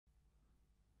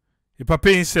Il pas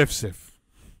payé safe.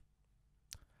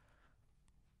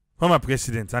 Former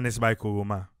president, Anes by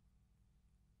Koroma.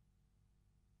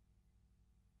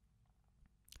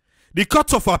 The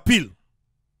Court of Appeal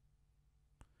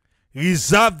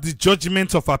reserved the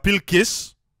judgment of appeal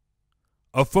case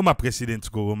of former President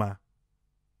Koroma.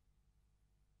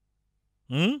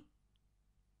 The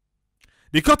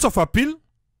Court of Appeal,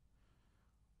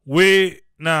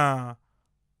 now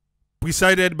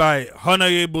presided by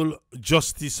Honorable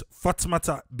Justice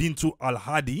Fatmata Bintu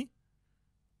Al-Hadi,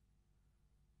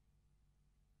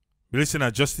 listen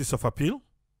at Justice of Appeal,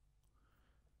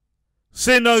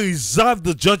 say now reserve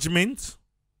the judgment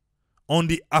on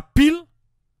the appeal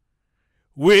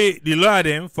where the law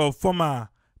them for former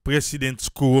President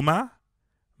Koroma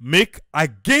make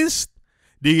against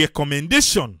the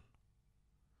recommendation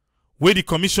where the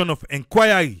Commission of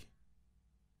Inquiry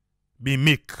be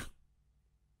make.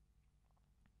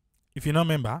 If you don't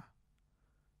remember,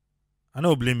 I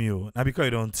don't blame you. Now because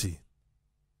you don't see.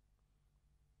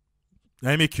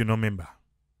 I make you no member.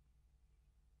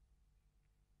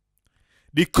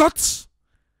 The court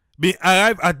be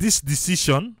arrive at this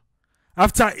decision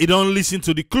after it don't listen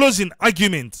to the closing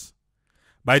argument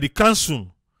by the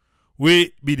council where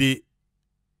be the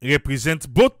represent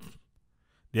both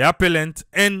the appellant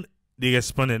and the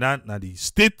respondent na the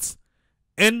state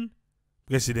and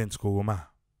President Koroma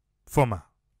former.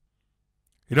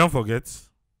 You don't forget.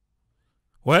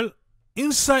 Well,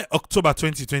 inside October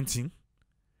 2020,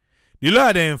 the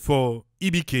law then for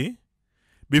EBK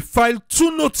be filed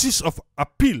 2 notices of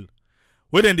appeal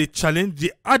wherein they challenge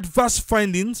the adverse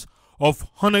findings of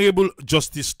Honorable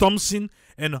Justice Thompson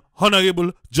and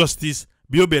Honorable Justice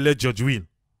Biobele Judge Will.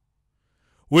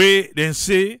 Where then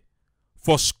say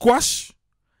for squash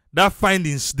that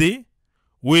findings day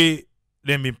where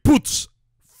them be put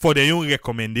for their own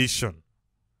recommendation.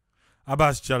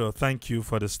 Abbas Jallo, thank you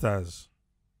for the stars.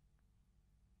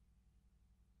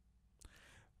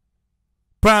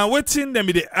 By waiting, them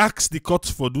they ask the court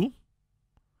for do.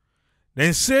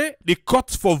 Then say the court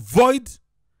for void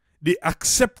the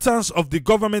acceptance of the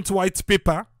government white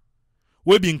paper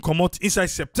will be come out inside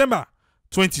September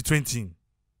 2020.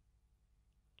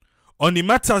 On the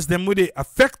matters them will they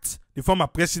affect the former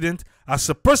president as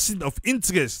a person of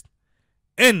interest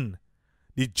and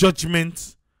the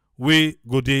judgment will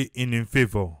go there in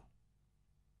favor.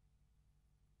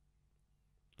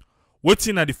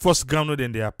 Waiting at the first ground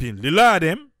then they appeal. The law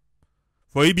them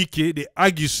for EBK they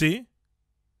argue say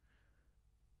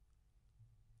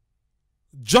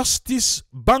Justice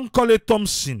Bankole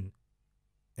Thompson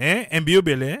and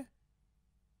Biobele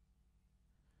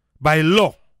by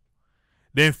law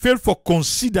then fail for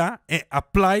consider and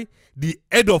apply the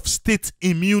head of state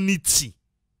immunity.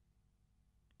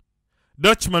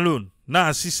 Dutch Malone, now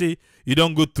as he say you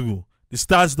don't go through. The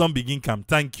stars don't begin come.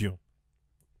 Thank you.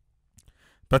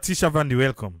 Patricia Van de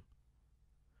welcome.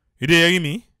 You dey hear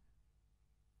me?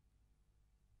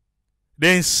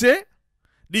 Then say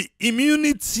the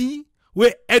immunity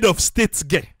where head of state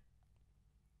get.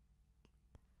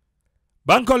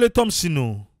 Bankole Thompson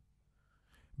no.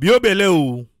 Biobele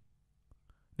o.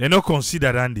 They no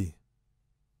consider Andy.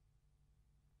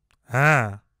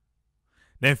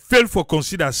 Then fail for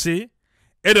consider say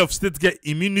head of state get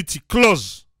immunity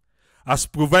clause as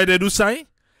provided usai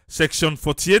section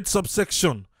 48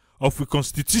 subsection of the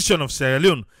Constitution of Sierra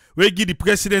Leone where give the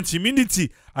president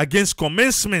immunity against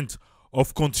commencement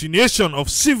of continuation of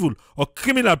civil or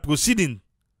criminal proceeding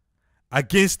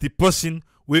against the person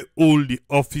who hold the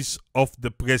office of the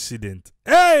president.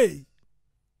 Hey!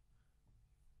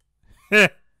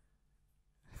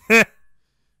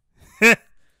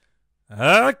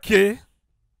 Okay.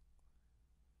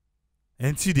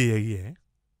 Ain't they here?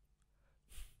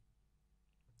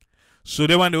 So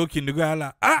they want to look in the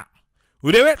go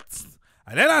we they wait.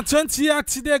 And then at 20 years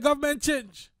today government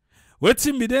change.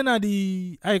 Waiting be then at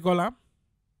the I call them.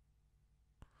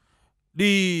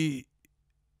 The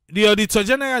Auditor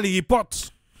General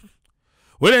report.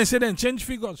 When they say they change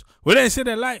figures, when they say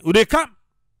they lie, will they come?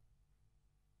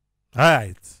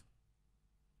 Alright.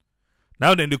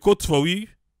 Now then the court for we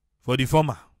for the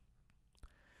former.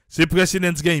 Say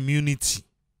presidents get immunity.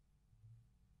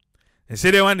 They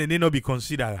say they want they not be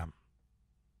considered.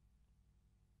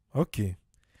 Okay.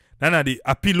 Now the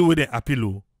appeal with the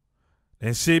appeal.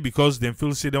 Then say because they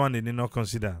feel say the one they did not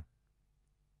consider.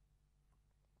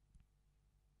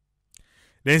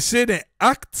 Then say they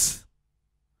act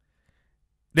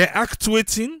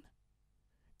waiting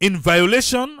in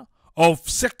violation of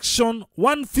section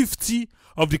 150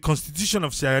 of the Constitution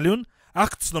of Sierra Leone,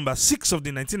 Act number 6 of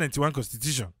the 1991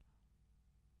 Constitution.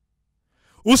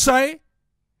 Usai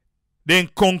then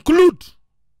conclude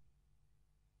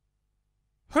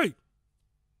Hey.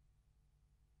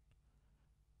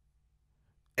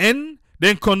 And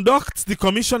then conduct the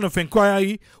commission of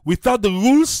inquiry without the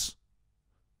rules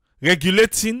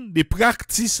regulating the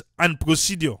practice and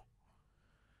procedure.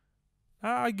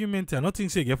 Argument, nothing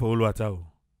say get for all water.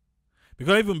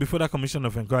 Because even before that commission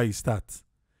of inquiry starts,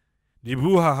 the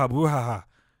brouhaha,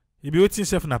 he be waiting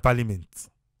self in the parliament.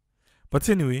 But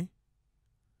anyway,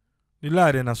 the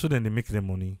law then so then they make the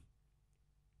money.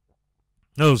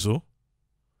 Also,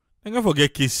 they don't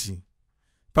forget Casey.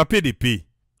 Papier they pay.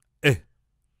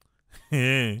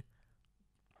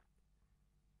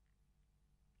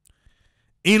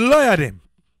 In lawyer them,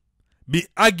 be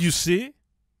argue say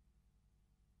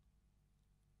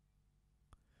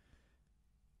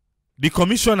the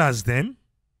commissioners them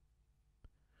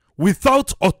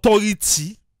without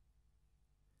authority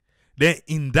then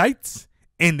indict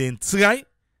and then try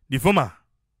the former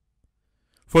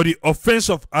for the offense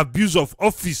of abuse of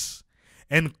office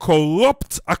and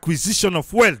corrupt acquisition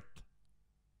of wealth,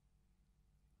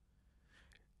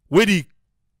 where the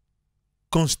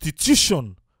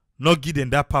constitution not give them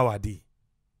that power dey.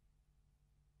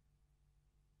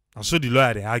 And so the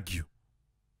lawyer they argue.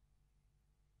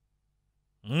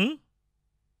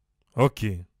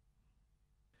 Okay.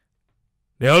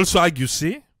 They also argue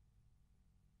say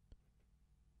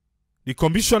the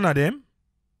commissioner them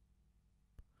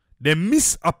they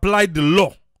misapplied the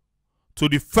law to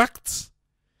the facts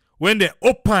when they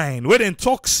opine, when they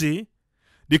talk say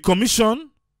the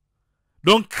commission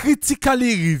don't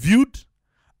critically reviewed,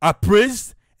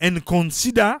 appraised, and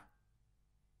consider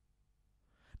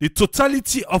the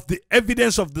totality of the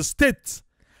evidence of the state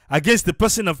against the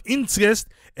person of interest,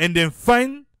 and then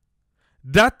find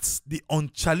that the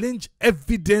unchallenged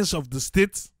evidence of the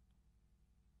state,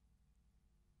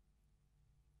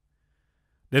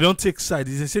 they don't take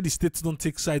sides. They say the states don't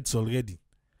take sides already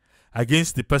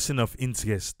against the person of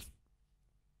interest.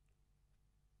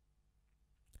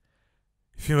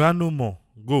 If you want no more,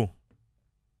 go.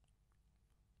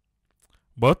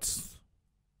 But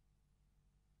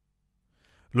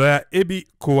lawyer Ebi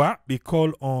Koa be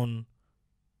called on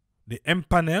the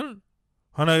empanel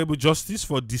Honorable Justice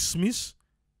for dismiss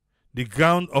the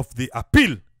ground of the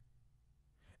appeal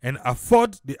and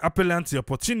afford the appellant the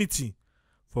opportunity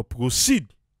for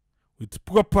proceed with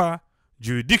proper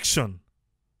jurisdiction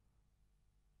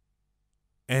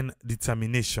and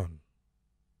determination.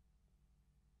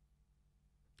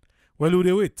 Well,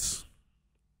 we wait.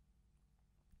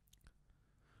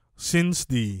 Since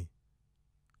the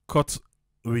court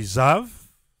reserve,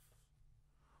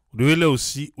 we will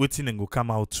see waiting and go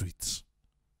come out to it.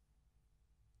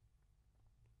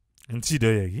 And see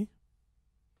there,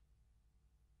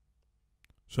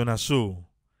 so now so,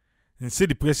 and say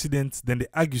the president, then they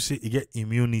argue say he get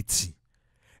immunity,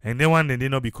 and then one then they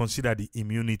not be considered the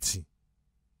immunity.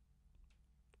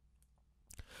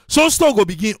 So still go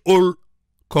begin all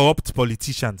corrupt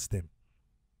politicians them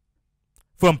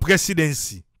from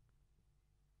presidency.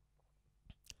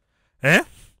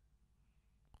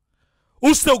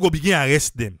 Who still go begin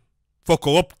arrest them for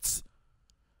corrupt?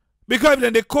 Because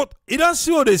then the court, you don't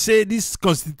see what they say this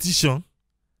constitution.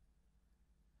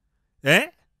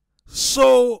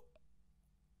 So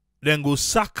then go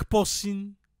sack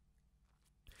person,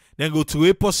 then go throw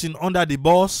a person under the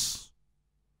bus.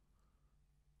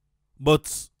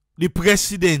 But the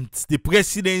president, the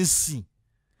presidency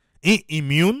ain't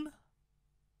immune.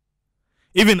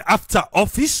 Even after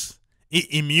office, ain't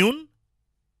immune.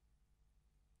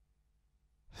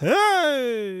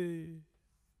 Hey!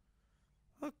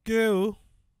 Okay. Oh.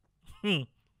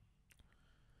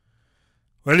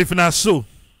 Well, if not so,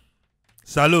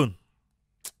 Salon.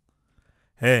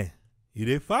 Hey, you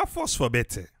dey far force for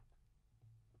better.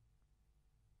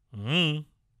 They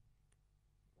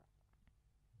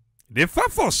far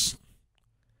force.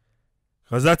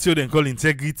 Because that's what they call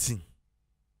integrity.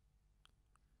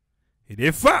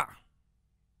 They far.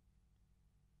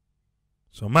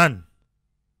 So man,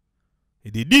 he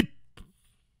dey deep.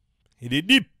 He dey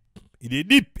deep. He dey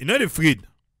deep. He not afraid.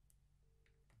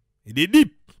 He dey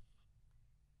deep.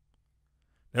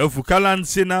 Now Fukalan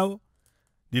say now,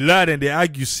 the lawyer and they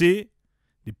argue say,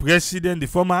 the president, the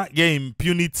former, get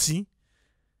impunity.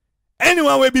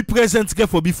 Anyone will be present get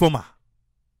for be former.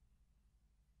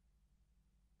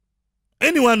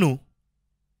 Anyone know?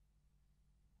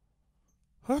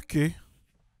 Okay.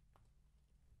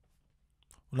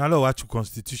 Now let's watch the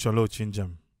constitution law change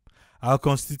them. Our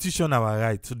constitution our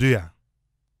right to do ya.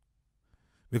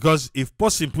 Because if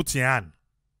person put your hand,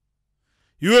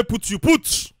 you will put you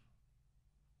put.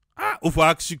 If I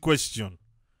ask you question.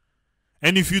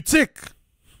 And if you take,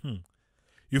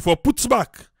 you for put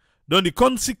back, then the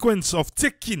consequence of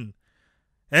taking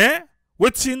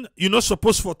Waiting, you not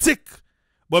supposed for take.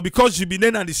 But because you been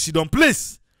in and the sit on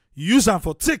place, you use them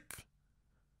for take.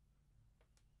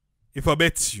 If I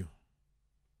bet you.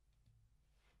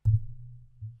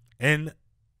 And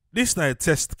this is not a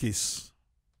test case.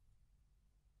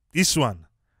 This one,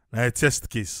 not a test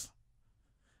case.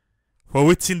 For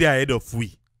waiting there ahead of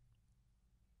we.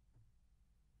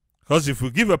 Because if we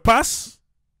give a pass,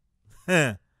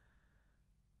 who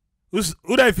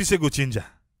that if you say go changer?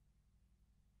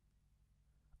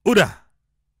 Uda.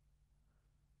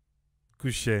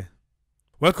 Kushe.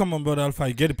 Welcome on board Alpha.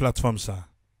 You get the platform, sir.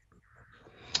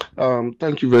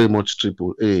 Thank you very much,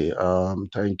 Triple A.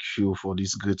 Thank you for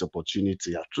this great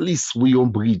opportunity. At least we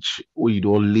on bridge, we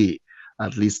don't lay.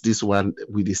 At least this one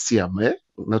with the CM, eh?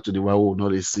 Not to the one who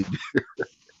not the see.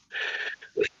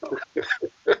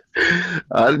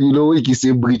 And you know, we can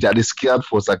say bridge, and the scared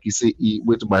for like you say,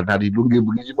 wait, my daddy, don't get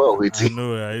bridge, but wait. I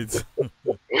know, right?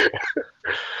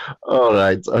 All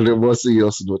right. On a more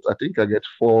serious note, I think I get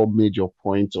four major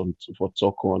points for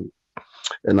talk on,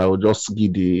 and I will just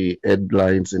give the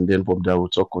headlines, and then from there we'll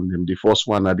talk on them. The first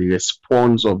one are the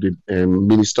response of the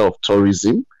Minister of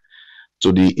Tourism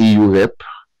to the EU rep.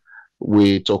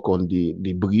 We talk on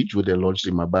the bridge where they launched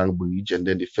the Mabang Bridge, and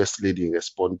then the First Lady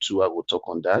respond to. I will talk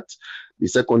on that. The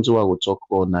second one I will talk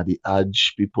on are the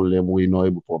urge people we not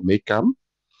able to make them.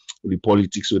 The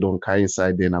politics we don't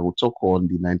coincide. Then I will talk on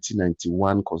the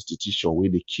 1991 constitution where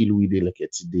they kill we they like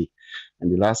it today.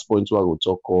 And the last point I will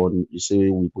talk on, you say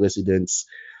we presidents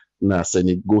na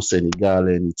Senegal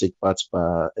and he take part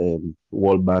by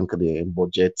World Bank the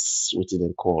budgets what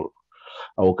they call.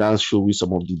 I will can show you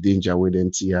some of the danger where the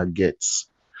NTR gets.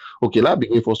 Okay, let's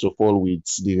begin first of all with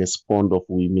the response of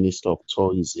the Minister of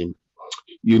Tourism.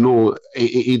 You know,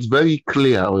 it's very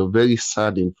clear or very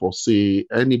saddening for say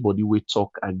anybody we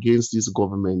talk against this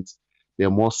government, they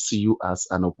must see you as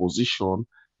an opposition,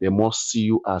 they must see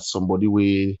you as somebody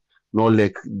we not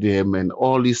like them and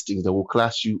all these things that will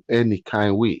class you any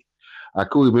kind way. I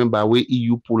can remember where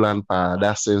EU pull and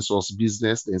that census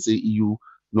business, they say EU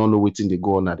not know waiting they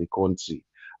go on at the country.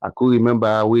 I could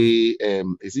remember where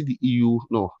is it the EU?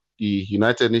 No, the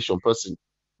United Nations person,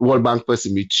 World Bank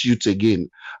person will shoot again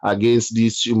against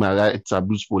this human rights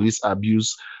abuse, police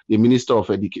abuse. The Minister of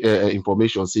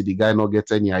Information said the guy not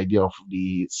get any idea of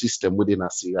the system within a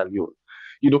Sierra Leone.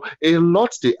 You know, a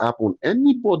lot they happen.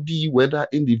 Anybody, whether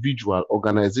individual,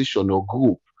 organization, or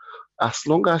group, as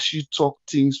long as you talk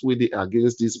things where they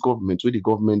against this government, where the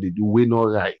government they do way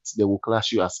not right, they will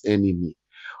class you as enemy.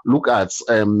 Look at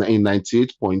in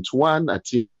 98.1,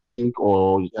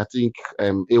 I think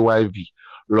AYV.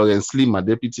 Lawrence Lima,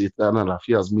 Deputy Internal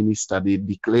Affairs Minister, they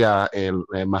declare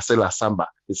Marcela Samba.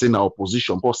 They say now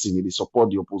opposition person, they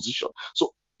support the opposition.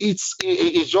 So it's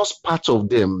just part of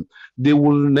them. They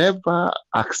will never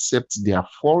accept their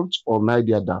fault or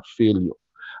neither their failure.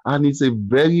 And it's a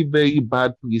very, very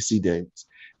bad precedent.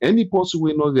 Any person who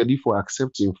is not ready for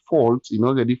accepting fault, is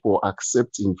not ready for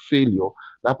accepting failure,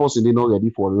 that person is not ready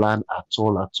for learn at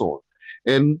all.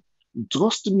 And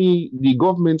trust me, the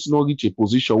government not reach a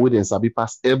position where they sabi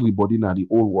pass everybody in the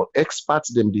whole world.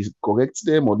 Experts them, they correct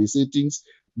them or they say things,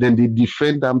 then they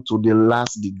defend them to the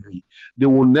last degree. They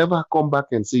will never come back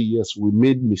and say, yes, we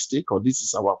made mistake or this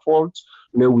is our fault.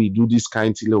 Let we do this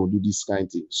kind of thing, let we do this kind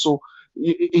of thing. So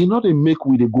it not a make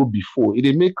we they go before.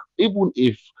 It make even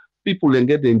if people then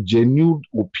get a genuine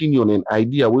opinion and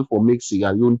idea way for make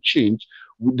Sierra Leone change,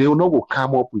 they will not go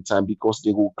come up with time because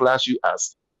they will class you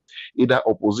as either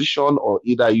opposition or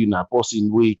either you na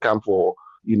person where come for,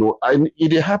 you know, and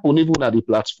it happen even at the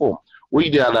platform where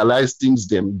they analyze things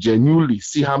them genuinely,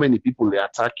 see how many people they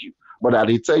attack you. But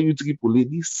they tell you Tripoli,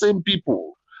 these same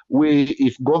people where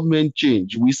if government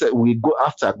change, we say we go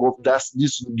after that's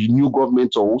this the new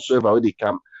government or whosoever where they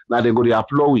come. Now they go to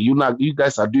applaud you. Now you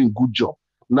guys are doing good job.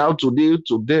 Now today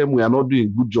to them we are not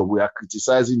doing good job. We are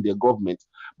criticizing the government.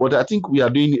 But I think we are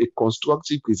doing a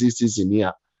constructive criticism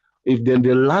here. If then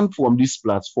they learn from this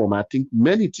platform, I think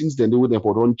many things then they will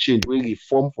therefore don't change, where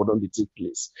reform for them to take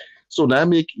place. So now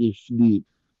make if the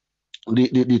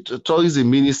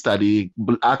tourism minister they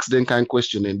ask them kind of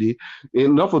question and they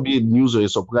not for be a news or a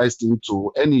surprise thing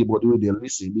to anybody where they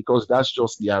listen because that's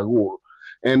just their role.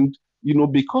 And you know,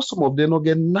 because some of them don't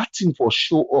get nothing for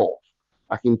show off.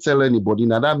 I can tell anybody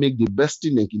now that make the best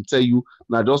thing they can tell you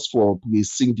now just for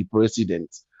praising the president.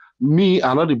 Me,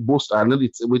 I'm not the boast, I'm not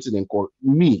the waiting and call.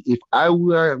 Me, if I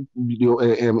were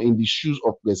in the shoes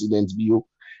of President Bio,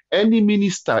 any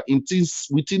minister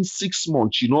within 6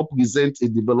 months, you know, present a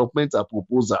developmental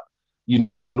proposal, you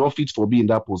know, fit for being in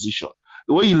that position.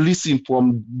 The way you listen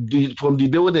from the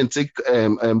day when they take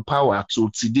power to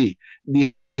today,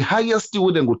 they highest thing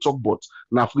we then go talk about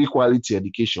na free quality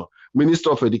education.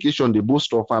 Minister of Education, they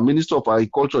boast of am. Minister of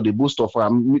Agriculture, they boast of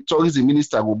am. Tourism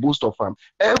Minister will boast of am.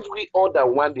 Every other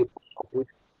one they put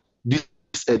this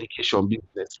education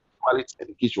business, quality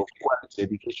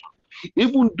education.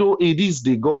 Even though it is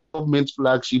the government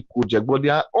flagship project, but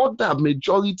there are other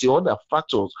majority, other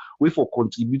factors we for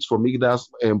contribute for make that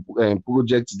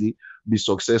project be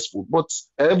successful. But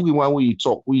everyone we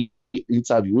talk, we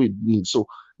interview, we bring. So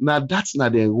now that's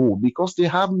not their role because they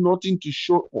have nothing to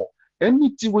show for.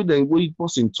 Anything with the way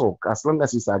person talk, as long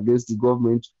as it's against the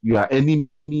government, you are enemy,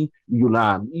 you're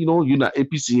not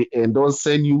APC and don't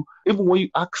send you. Even when you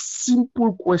ask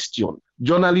simple question,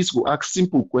 journalists will ask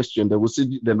simple question, they will say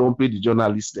they don't pay the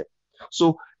journalists there.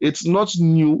 So it's not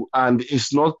new and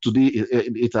it's not today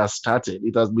it has started.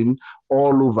 It has been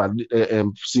all over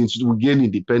since we gained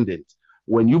independence.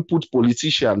 When you put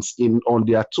politicians on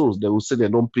their toes, they will say they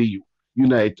don't pay you.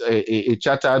 A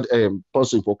chartered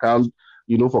person for can't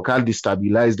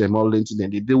destabilize them all.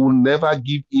 They will never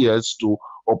give ears to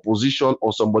opposition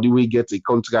or somebody will get a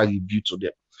contrary view to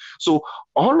them. So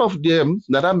all of them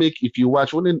that make, if you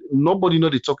watch, when nobody know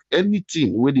they talk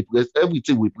anything with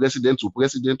everything with president to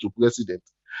president to president.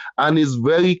 And it's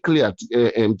very clear,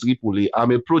 Tripoli,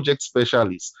 I'm a project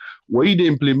specialist. Where they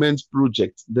implement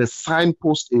projects, the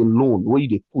signpost alone, where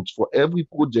they put for every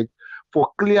project, for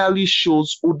clearly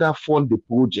shows who that fund the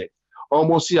project.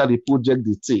 Almost here the project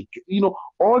they take.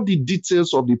 All the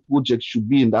details of the project should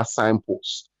be in that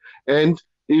signpost. And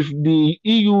if the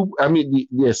EU,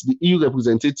 the EU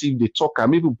representative, they talk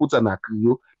and maybe put an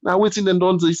acrio, now waiting and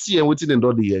don't they see and waiting and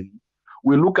don't they hear.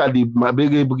 We look at the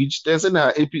Mabere Bridge, there's an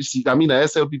APC, a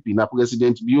SLPP, na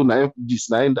President Bio, na this,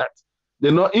 na that. They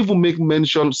not even make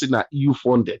mention saying that EU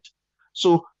funded.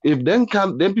 So if then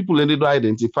people don't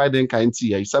identify them kind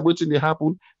here, is something they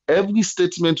happen. Every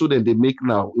statement that they make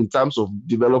now in terms of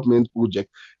development project,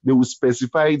 they will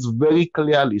specify it very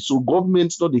clearly. So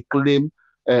governments not they claim,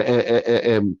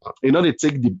 they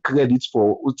take the credit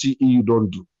for what EU don't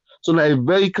do. So now a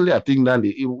very clear thing that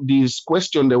this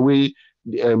question the way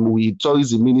we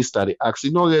tourism minister they ask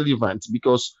is not relevant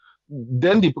because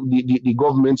then the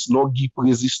governments not give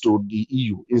praises to the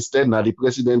EU. Instead, now the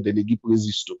president then they give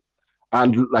praises to.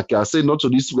 And like I said, not to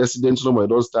this president, no more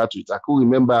don't start with. I could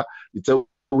remember the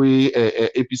way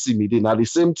APC meeting. Now the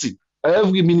same thing.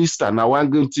 Every minister now one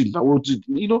good thing. Now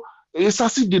it's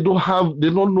as if they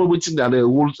don't know which are their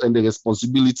roles and the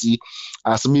responsibility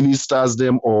as ministers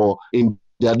them or in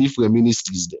their different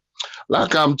ministries them.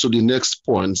 Like come to the next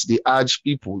point, they urge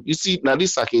people. You see, now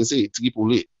this I can say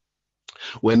AAA.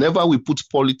 Whenever we put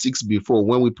politics before,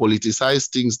 when we politicize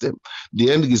things,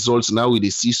 the end results now with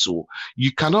the see so.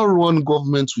 You cannot run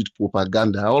government with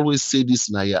propaganda. I always say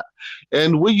this, Naya.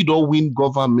 And when you don't win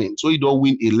government, when you don't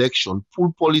win election,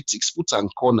 pull politics, put on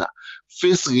corner,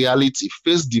 face reality,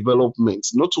 face development,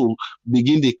 not to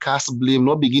begin the cast blame,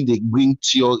 not begin to bring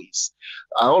theories.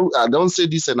 I don't say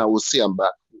this and I will say I'm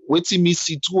back. Waiting me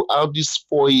see throughout these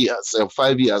 4 years and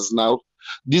 5 years now,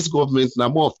 this government now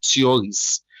more of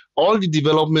theories. All the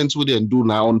developments we then do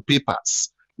now on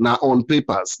papers. Now on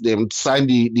papers, them sign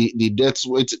the death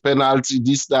penalty,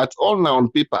 this, that, all now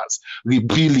on papers.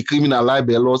 Repeal the criminal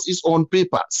libel laws is on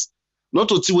papers. Not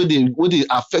to see where they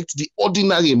affect the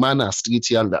ordinary man as street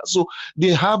yonder. So they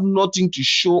have nothing to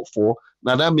show for.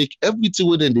 Now that make everything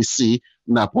where they say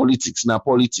na politics.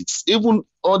 Even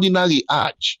ordinary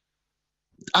urge.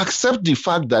 Accept the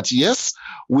fact that yes,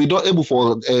 we don't able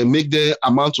for make the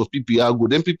amount of PPR go.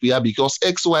 Then PPR because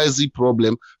XYZ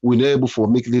problem we not able for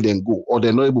make them go or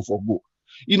they're not able for go.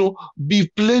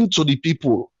 Be plain to the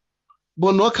people,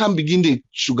 but not can begin the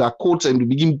sugarcoat and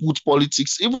begin put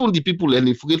politics. Even the people and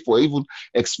afraid for even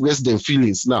express their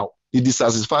feelings now. The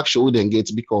dissatisfaction we then get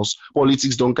because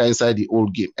politics don't come inside the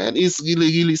old game, and it's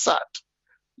really really sad.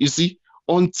 You see,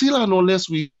 until and unless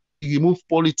we remove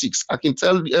politics. I can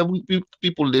tell every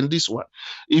people then this one.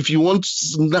 If you want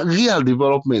real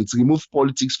development, remove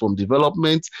politics from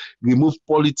development, remove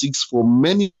politics from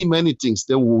many, many things,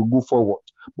 then we'll go forward.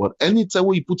 But anytime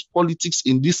we put politics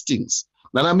in these things,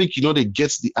 then that make they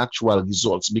get the actual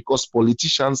results because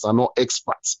politicians are not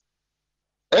experts.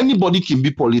 Anybody can be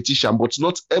politician, but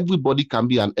not everybody can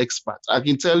be an expert. I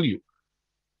can tell you.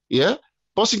 Yeah?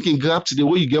 Person can grab today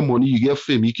where you get money, you get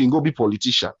fame, you can go be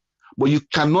politician. But you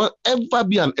cannot ever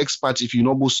be an expert if you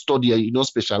not go study and you not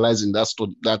specialize in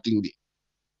that thing there.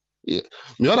 Yeah.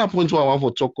 The other point where I want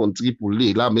to talk on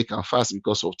AAA, let make it fast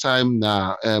because of time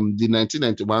now. The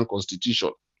 1991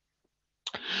 Constitution.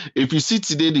 If you see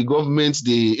today, the government,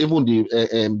 the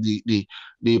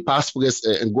past press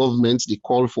and government, they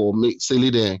call for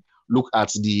selling look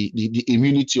at the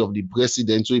immunity of the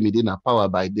president who made in power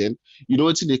by then. You know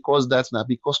what they cause that now?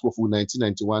 Because of the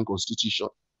 1991 constitution.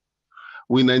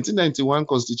 When 1991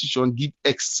 constitution give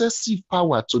excessive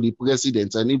power to the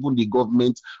president and even the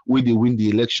government when they win the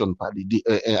election at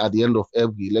the end of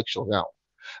every election round.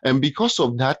 And because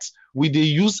of that,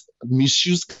 they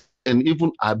misuse and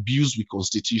even abuse the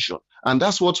constitution. And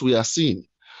that's what we are seeing.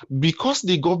 Because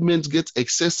the government gets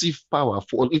excessive power,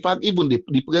 in fact, even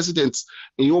the president's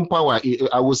own power,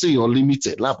 I would say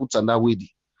unlimited,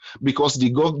 because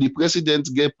the president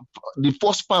get the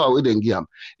first power with them,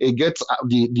 it gets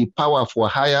the power for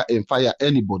hire and fire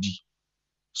anybody.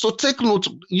 So take note,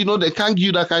 they can't give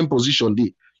you that kind of position.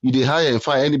 They hire and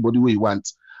fire anybody where you want.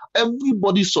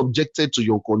 Everybody subjected to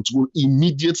your control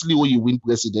immediately when you win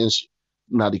presidency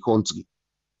in the country.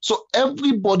 So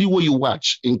everybody where you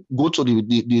watch and go to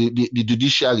the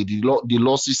judiciary, the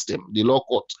law system, the law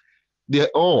court,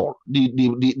 they're all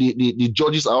the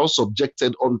judges are all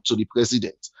subjected to the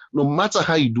president, no matter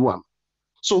how you do them.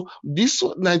 So this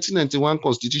 1991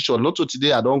 constitution, not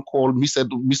today, I don't call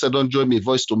Mr. Don't join my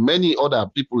voice to many other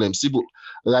people and civil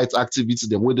rights activists,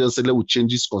 them where they'll say they will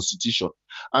change this constitution.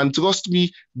 And trust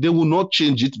me, they will not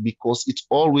change it because it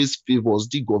always favors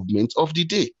the government of the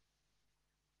day.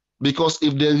 Because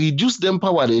if they reduce them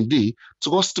power in day,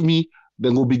 trust me,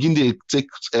 then will begin to take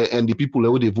and the people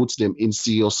who they vote them in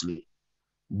seriously.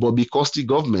 But because the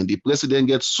government, the president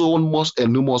gets so much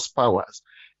enormous powers,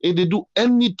 and they do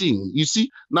anything. You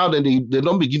see, now then they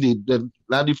don't begin.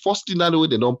 Now the first thing that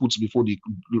they don't put before the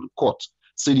court,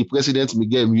 say the president may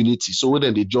get immunity. So when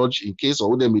they judge in case,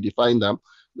 or when they may define them,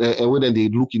 and when they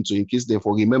look into in case,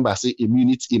 therefore remember, say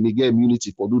immunity, he may get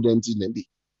immunity for do them thing and they.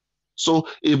 So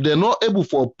if they're not able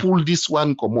to pull this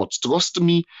one come out, trust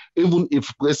me, even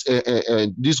if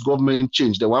this government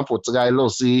change, the one for trial,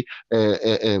 say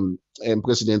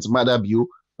President Madabio,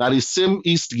 now the same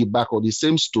history back or the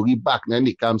same story back, then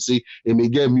they come say they may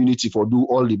get immunity for do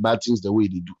all the bad things the way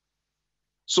they do.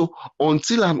 So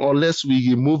until and unless we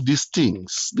remove these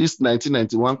things, this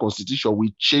 1991 constitution,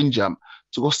 we change them,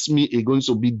 trust me, it's going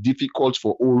to be difficult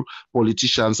for all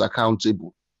politicians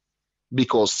accountable.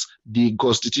 Because the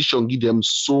constitution give them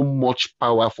so much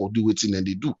power for doing it and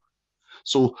they do.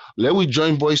 So let we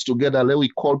join voice together, let we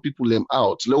call people them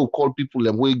out, let we call people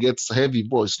them where it gets heavy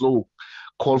voice, let we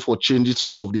call for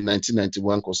changes of the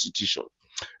 1991 constitution.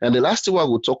 And the last thing I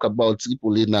will talk about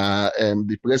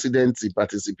the president's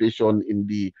participation in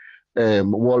the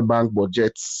World Bank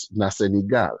budgets in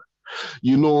Senegal.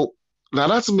 Now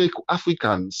that's make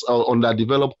Africans or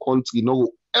underdeveloped country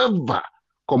ever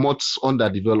come out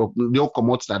underdeveloped, don't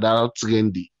come out that are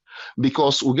trendy.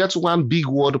 Because we get one big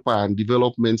word for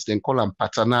development, then call them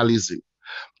paternalism.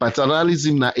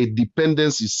 Paternalism na a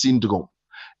dependency syndrome.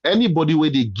 Anybody where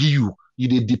they give you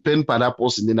they depend on that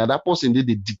person, then that person they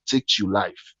dictate your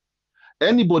life.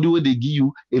 Anybody where they give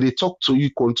you, they talk to you,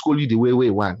 control you the way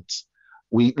we want.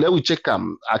 Let me check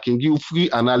them. I can give you free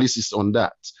analysis on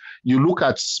that. You look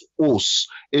at us.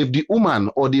 If the woman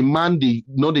or the man they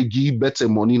give better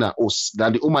money na us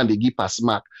than the woman they give pass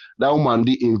mark, that woman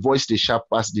they invoice the sharp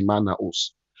pass the man na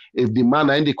us. If the man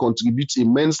and they contribute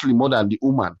immensely more than the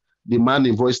woman, the man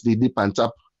invoice they dip and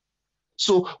tap.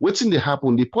 So what's in the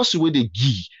happen? The person where they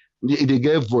give, they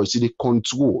get voice, they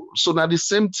control. So now the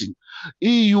same thing.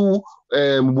 EU,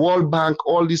 World Bank,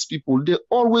 all these people, they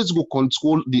always go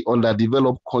control the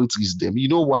underdeveloped countries. Them, you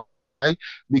know why?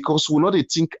 Because we not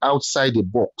think outside the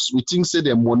box. We think say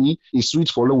the money is sweet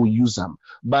for all we use them.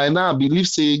 By now, I believe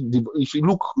say if you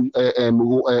look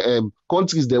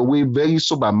countries that way very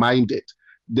sober minded,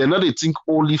 they're not they think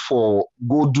only for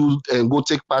go do and go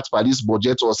take part by this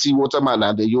budget or see what man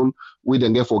and they own where they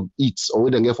get for eat or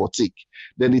where they get for take.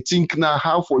 Then they think now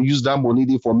how for use that money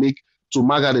they for make to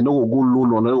maga they no go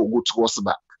loan or no go trust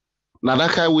back. Now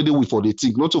that kind of way they for the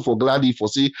think, not to for glad for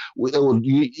say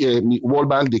World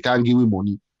Bank they can't give you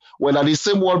money. Well, at the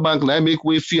same World Bank now make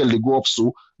way feel they go up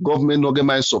so government no get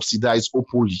mind subsidize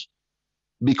openly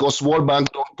because World Bank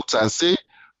don't put and say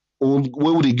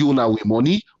where would they give now with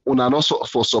money on also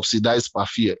for subsidized per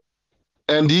year.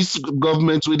 And this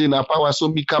government within our power so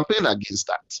me campaign against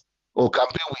that or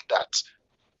campaign with that.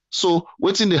 So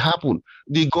what's in the happen?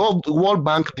 The World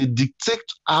Bank they dictate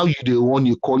how you they run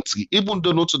your country, even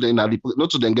though not to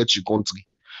them get your country.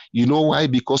 You know why?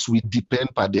 Because we depend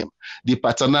on them. The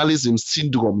paternalism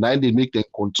syndrome, now they make them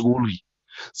control you.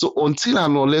 So until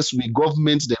and unless we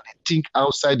government that they think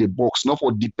outside the box, not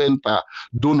for depend on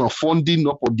donor funding,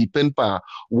 not for depend on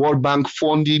World Bank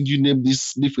funding, you name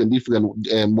this different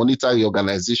monetary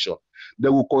organization, they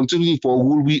will continue for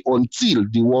rule we until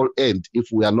the world end if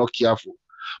we are not careful.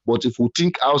 But if we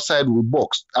think outside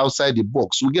the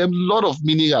box, we get a lot of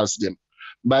minerals them.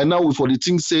 By now, we for the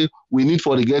things say we need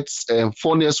for the get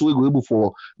furnace we go able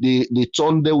for the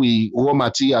turn there we raw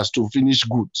materials to finish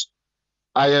goods.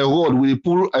 Iron road we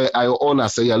pull iron on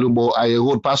as a yellow, but iron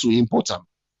road pass we import them.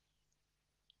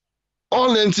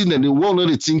 All anything and they won't know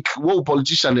they think what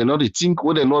politicians they know they think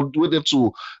what they're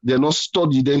not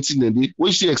study them thing and they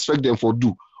what she expect them for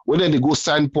do. When they go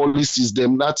sign policies,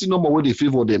 them nothing no more where they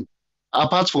favor them.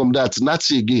 Apart from that,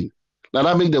 nothing again. Now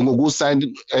that make them go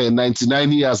sign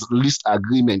 99 years lease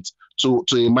agreement to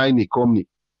a mining company.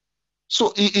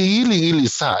 So it really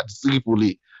sad,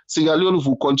 Tripoli. Sierra Leone, if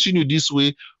we continue this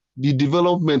way, the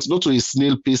development not to a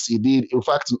snail pace it did. In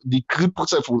fact, the creep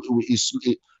process is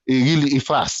really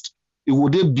fast. It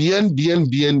would be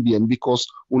because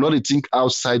we not think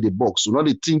outside the box. We not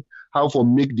think how to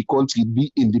make the country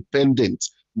be independent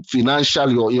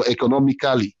financially or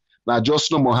economically. Now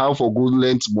just no more how for good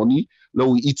lend money. Now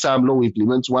we eat time, now we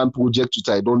implement one project which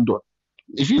I don't do.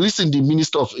 If you listen to the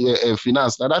Minister of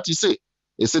Finance, now that he say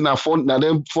now fund now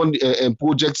them fund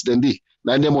projects then they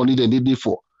now them money then they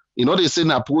for. You know they say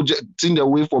now project in the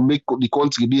way for make the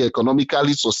country be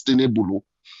economically sustainable.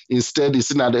 Instead, they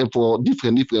say now them for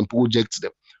different projects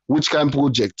them. Which kind of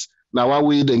project? Now one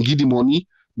way then give the money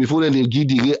before then they give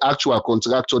the actual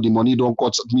contractor the money don't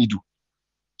cut middle.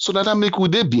 So that make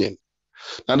with they bien.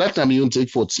 And that time you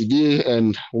take for today,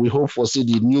 and we hope for see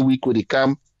the new week when they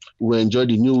come. We'll enjoy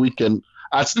the new weekend.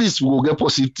 At least we will get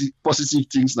positive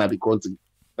things in the country.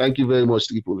 Thank you very much,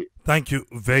 Tripoli. Thank you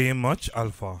very much,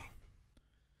 Alpha.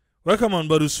 Welcome on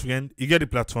Badu's friend. You get the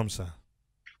platform, sir.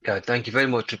 Yeah, thank you very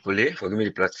much, Tripoli, for giving me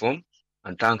the platform.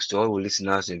 And thanks to all the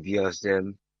listeners and viewers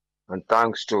them. And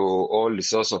thanks to all the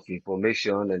source of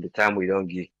information and the time we don't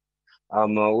give.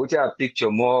 What you have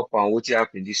picture more up and what you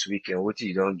happen this weekend, what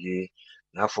you don't give.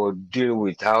 Now for deal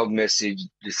with how message,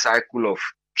 the cycle of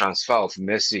transfer of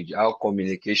message, how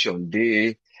communication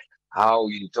day, how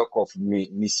you talk of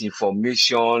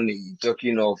misinformation, you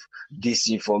talking of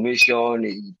disinformation,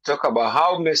 you talk about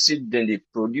how message then they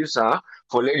produce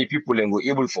for letting people and go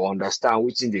able to understand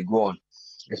which thing they go on,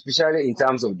 especially in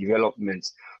terms of development.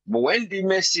 But when the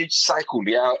message cycle,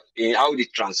 how they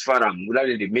transfer them,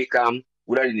 whether they make them,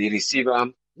 whether they receive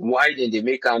them, why then they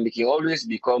make them, it can always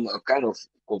become a kind of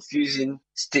confusing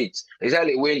state.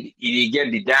 Exactly when you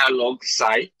get the dialogue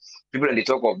side, people that they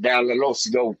talk of dialogue, a lot of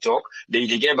people will talk, then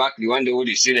they get back the one day what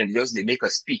they say and they make a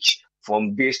speech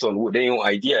from based on what their own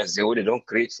ideas, what they don't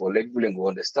create for let people go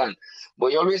understand.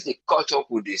 But you always they caught up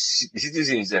with the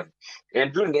citizens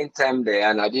and during that time there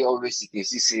and they always you can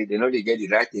see say they know they get the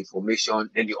right information,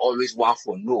 then they always want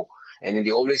for no. And then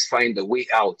they always find the way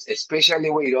out,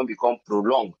 especially when you don't become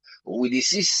prolonged. We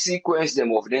see sequence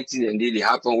them of that thing and they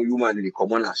happen with human in the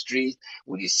common street.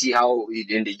 We see how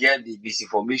then they get this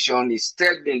information.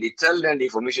 Instead, then they tell them the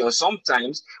information.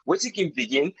 Sometimes what you can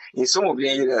begin in some of the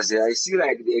areas there, I see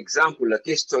like the example, a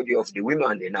case study of the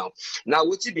women there now. Now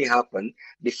what will happen?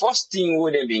 The first thing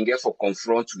we then being get for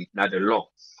confront with now the law.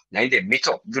 Now they meet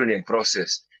up during the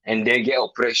process and they get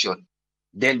oppression.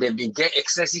 Then they get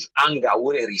excessive anger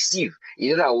when they receive.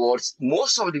 In other words,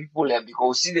 most of the people that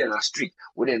because see them in the street,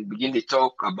 when they begin to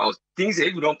talk about things that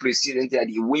people don't precedent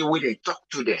the way where they talk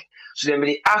to them. So then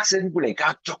they ask people and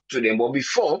can't talk to them. But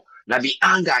before, now the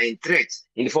anger and threats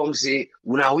in the form say,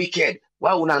 "We are wicked.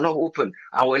 Why we are not open?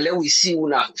 And when let we see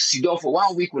we are sit down for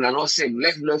 1 week, we are not saying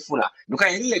left una.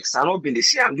 Because any legs are not been the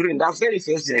same during that very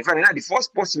first day. In fact, the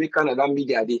first post we can that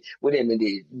media day when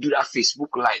they do that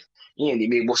Facebook live.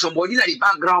 But somebody in the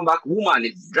background back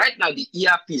woman right now the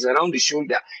earpiece around the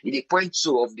shoulder in the point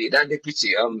so of that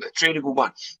deputy trade woman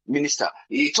minister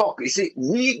he talk he say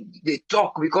they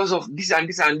talk because of this and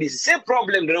this and this same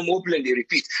problem they don't open they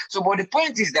repeat so but the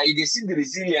point is that they see the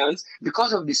resilience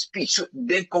because of the speech so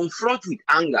they confront with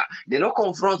anger they don't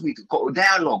confront with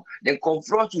dialogue they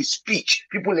confront with speech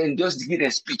people then just give them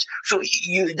speech so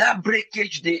that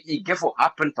breakage they get for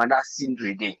happen for that scene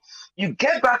day. You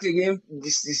get back again,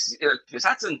 this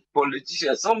certain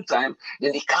politicians sometimes,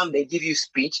 then they come, they give you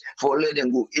speech for let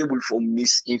them go able to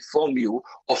misinform you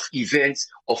of events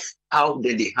of how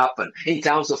they happen in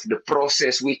terms of the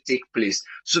process will take place.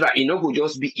 So that it not will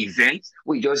just be events,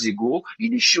 we just go,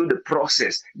 you show the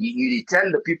process, you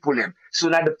tell the people them. So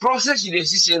that the process you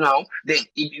see now, then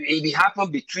it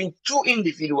happen between two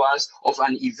individuals of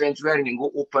an event where they go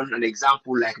open an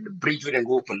example like the bridge where they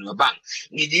go open a bank.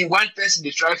 One person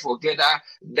they try to get that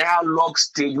dialogue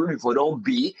stage before don't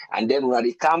be, and then when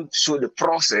they come show the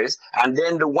process, and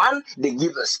then the one they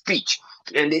give a speech.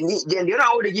 And then the other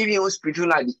how they give you a speech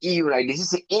like the EU, like this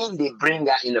is the in they bring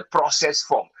that in a process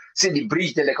form. say the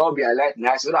bridge, then they can't be alight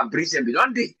now, so that bridge and be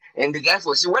done day. And the guy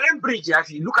for say, well, them bridge,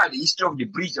 if you look at the history of the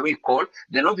bridge that we call,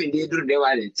 they're not been there do the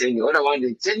one and tell you, other one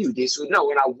they tell you this. So now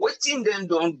when I'm waiting them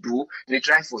don't do, they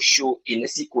try for show in a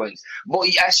sequence. But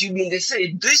as you mean, they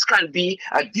say this can be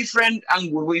a different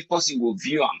angle where person will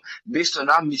view them based on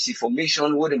that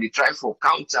misinformation, where they try for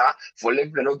counter for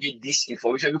let them not get this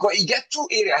information because you get two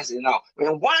areas now.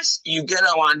 When once you get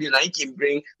that one, then I can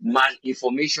bring mal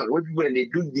information where people and they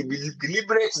do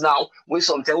deliberate now, when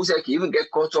sometimes you can even get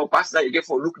caught up past that you get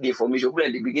for look the information,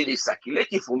 when they begin to circulate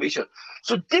information.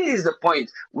 So this is the point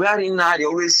wherein now they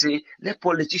always say let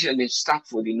politicians they start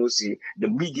for the say the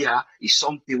media is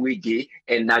something we get,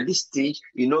 and at this stage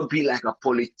it not be like a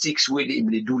politics where they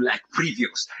do like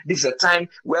previous. This is a time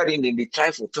wherein they try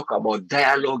to talk about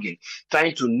dialoguing,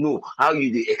 trying to know how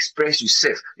you express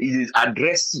yourself, you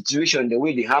address situation the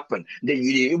way they happen, then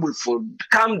you're able to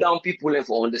calm down people and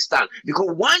for understand.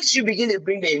 Because once you begin to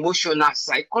bring the emotional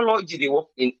psychology, they work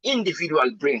in individual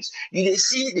brains. You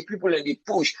see the people and they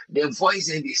push their voice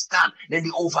and they stand, then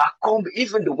they overcome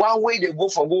even the one way they go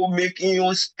for go making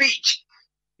your speech.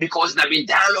 Because there be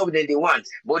dialogue that they want,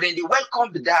 but then they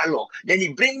welcome the dialogue. Then they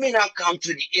bring me now come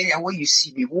to the area where you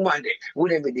see the woman there,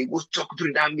 whenever they go talk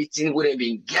through that meeting, whenever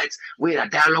they get where a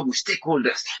dialogue with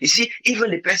stakeholders. You see, even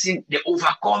the person they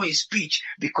overcome his speech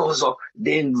because of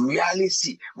the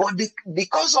reality. But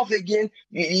because of again,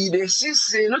 they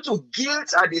say not to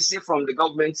guilt as they say from the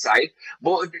government side,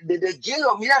 but the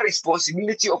guilt of mere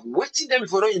responsibility of waiting them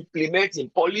for not implementing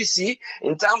policy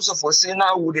in terms of saying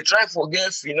now would they try to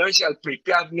get financial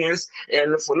preparedness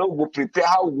and for now we prepare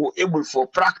how we're able for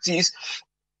practice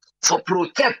for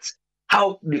protect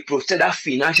how we protect that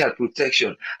financial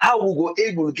protection, how we go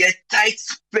able to get tight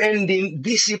spending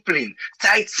discipline.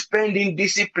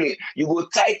 You go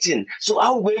tighten. So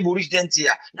how we able to reach them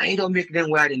here? Now you don't make them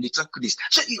where they talk this.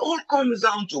 So it all comes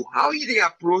down to how they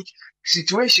approach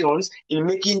situations in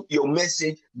making your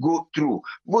message go through,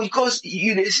 because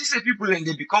you see people and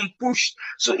they become pushed.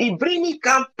 So it bring me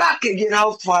come back again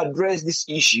how to address these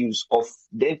issues of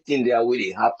that thing there where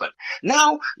they happen.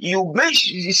 Now you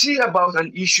see about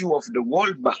an issue of the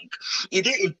World Bank. It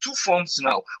is in two forms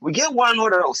now. We get one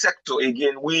other sector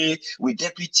again where with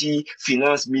Deputy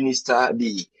Finance Minister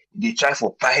they try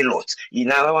for pilot.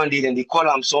 In another one, then they call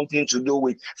them something to do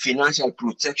with financial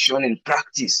protection and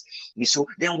practice. So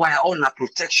then why all na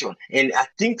protection? And I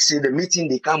think say the meeting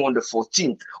they come on the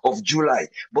 14th of July.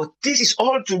 But this is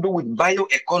all to do with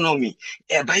bioeconomy.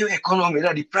 Bioeconomy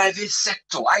that the private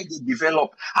sector, how they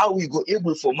develop, how we go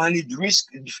able for manage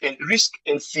risk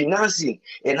and financing,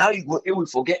 and how you go able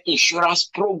for get insurance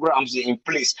programs in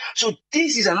place. So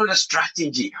this is another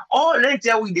strategy. All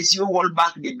later when they see World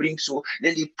Bank they bring so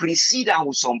then they precede them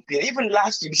with something. Even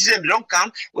last year, they don't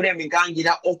come when they can get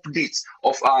updates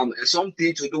of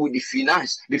something to do with the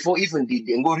finance before even they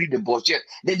go read the budget.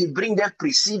 Then they bring them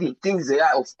preceding things they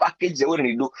are of package they want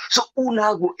to do. So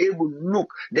una go able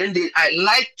look. Then they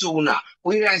highlight to una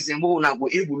whereas the more una go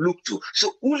able look to.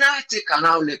 So una take an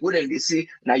out like when they say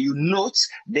now you notes,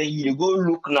 then you go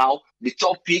look now. The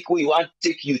topic where you want to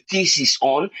take your thesis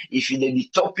on, if in the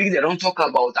topic, they don't talk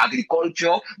about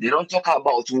agriculture, they don't talk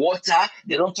about water,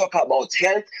 they don't talk about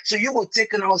health. So you will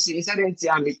take an house in certain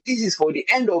time, this is for the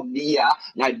end of the year.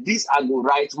 Now this I go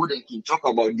write what they can talk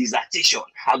about dissertation.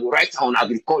 I go write on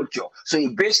agriculture. So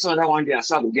based on that one day,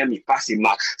 so I will get me passing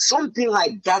mark. Something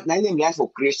like that, now name life for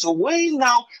create. So when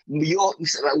now your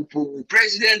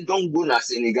president don't go to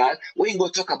Senegal, when you go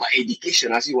talk about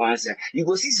education, as you want to say, you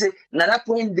go see say, now that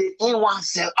point they one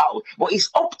sell out, but it's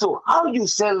up to how you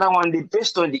sell that one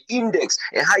based on the index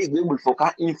and how you be able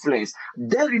to influence.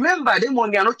 Then remember, them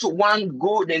money are not to one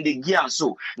go, then they gear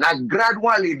so now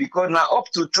gradually because now up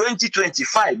to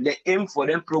 2025 they aim for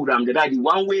them program that are the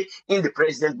one way in the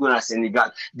president going to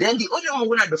Senegal. Then the other one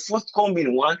when at the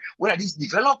forthcoming one where this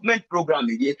development program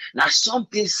again now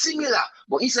something similar,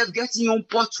 but instead of getting your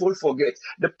portfolio forget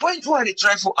the point where they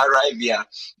try to arrive here,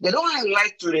 they don't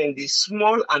highlight to them the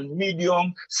small and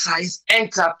medium size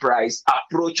enterprise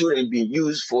approach will be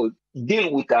used for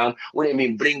deal with them, when they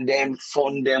may bring them,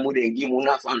 fund them, when they give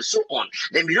enough and so on.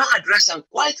 Then we don't address them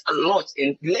quite a lot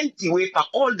in plenty way for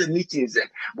all the meetings.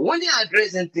 But when they are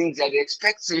addressing things that they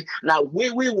expect say, now we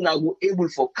will not go able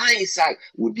for coincide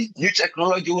with the new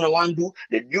technology we want to do,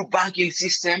 the new banking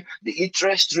system, the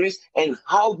interest rates, and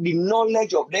how the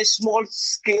knowledge of the small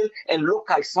scale and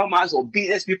local farmers or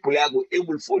business people are go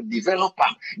able for develop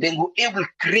them. Then go able to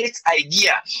create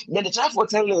idea. Then the try for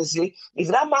tell us say, if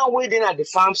that man waiting at the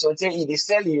farm so if they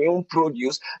sell your own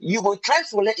produce, you go try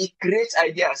to let it create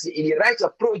ideas. If you write a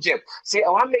project, say I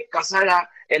want to make cassava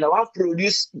and I want to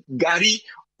produce gari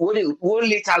what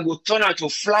later go turn out to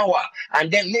flour,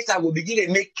 and then later go begin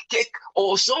to make cake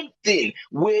or something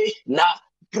where now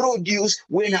produce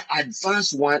when an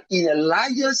advanced one in a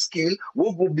larger scale,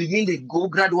 we will begin to go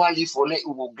gradually for like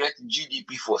we will get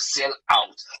GDP for sell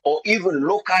out, or even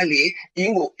locally,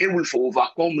 it will able to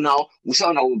overcome now. We say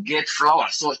now will get flour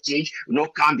shortage, no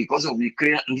come because of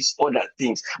Ukraine and these other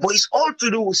things. But it's all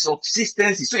to do with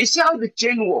subsistence. So you see how the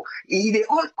chain work. They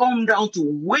all come down to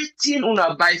waiting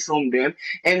una buy from them,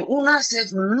 and una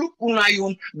says look una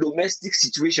own domestic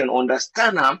situation,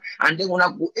 understand them, and then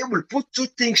una go able to put two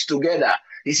things together.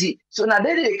 You see, so now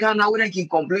they can now when they can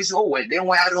complain, so, oh well, then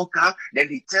why I don't come, then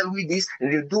they tell me this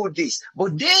and they do this.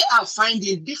 But they are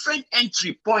finding different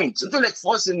entry points. So like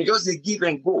first and just they give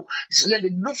and go. So then the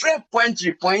different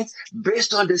entry points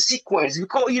based on the sequence.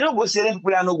 Because you know, go say them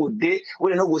people are not go there,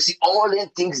 we don't go see all the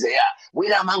things there.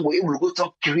 Where that man will able to go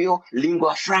talk Creole,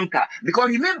 lingua franca. Because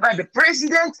remember the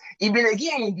president, even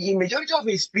again in the majority of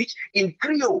his speech in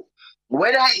Creole.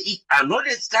 Whether he another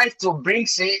decide to bring,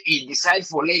 say, he decide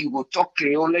for let you go talk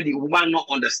Creole, let the woman not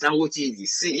understand what he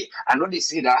say. I know they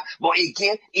say that, but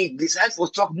again, he decide for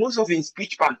talk most of his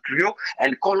speech pan Creole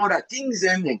and call other things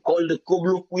them and call the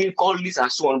Koblo Queen, call this and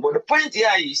so on. But the point here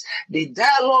is the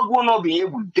dialogue will not be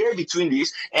able there between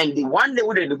this and the one day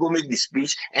when they go make the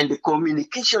speech and the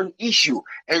communication issue.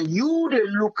 And you they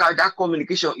look at that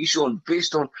communication issue on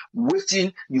based on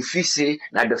waiting you feel say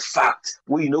that the fact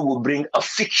where you know will bring a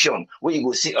fiction. Where you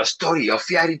go see a story, a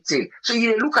fairy tale. So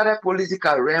you look at that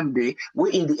political realm there,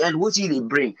 where in the end, what do they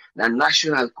bring? The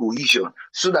national cohesion.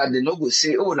 So that they not go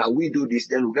say, oh, now we do this,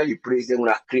 then we get the praise, then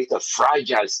we create a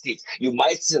fragile state. You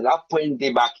might see that point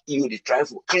they back you, they try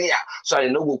to clear. So they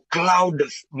not go cloud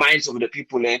the minds of the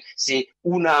people and say,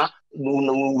 una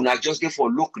just get for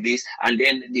look this, and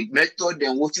then the method,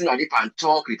 then what you know, they can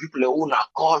talk, the people who wanna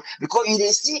call, because you they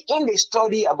see in the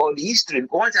study about the history,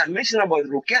 because once I mentioned about the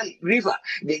Rokel River,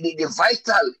 the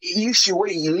vital issue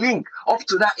where you link up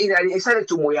to that area, they started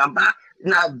to Moyamba.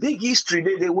 Now, big history,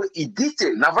 they were in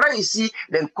detail. Now, what you see,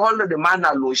 then call the man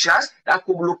Alosha, that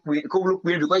Koblu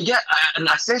Queen, because yeah, an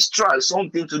ancestral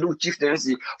something to do with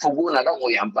chieftaincy for going at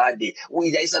Oyambade.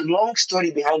 There is a long story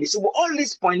behind it. So, all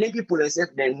these point, then people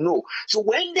themselves, they know. So,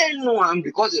 when they know them,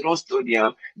 because they don't study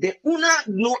them, they not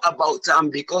know about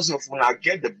them because of when I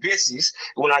get the basis,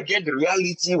 when I get the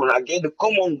reality, when I get the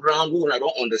common ground, when I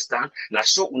don't understand. Now,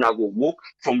 so when I go walk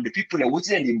from the people that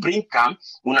they bring come,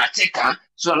 when I take them,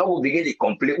 so now we begin to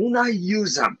complain. Una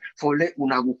use them for let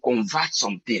una go convert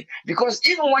something. Because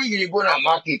even when you go to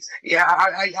market, yeah,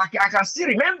 I can still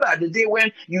remember the day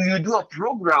when you do a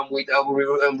program with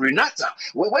Renata.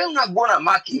 When una go to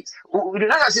market,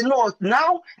 Renata said, no,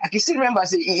 now I can still remember, I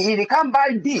said, he can't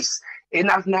buy this. And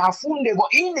now funde, but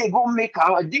in they go make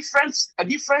a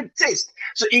different taste.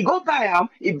 So he go buy them,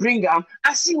 he bring them,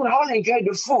 I see when I all enjoy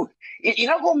the food. You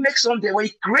not go make something where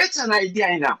it creates an idea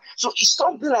in them. So it's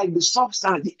something like the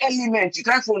substance, the element. You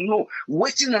try to know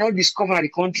what you not discover the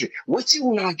country, what you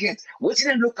will not get, what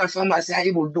you local farmers are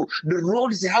able to do, the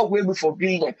roads how we able for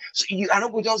build them. So you are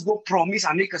not going to just go promise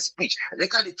and make a speech. They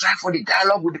can try for the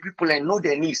dialogue with the people and know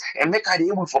their needs and make it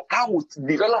able for come with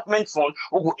development fund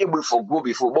or go able for go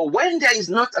before. But when there is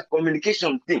not a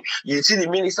communication thing, you see the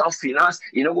Minister of Finance,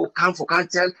 you know, go come for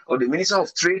cartel, or the Minister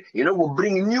of Trade, you know, will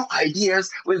bring new ideas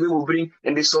where they will bring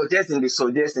and they suggest and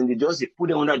they just they put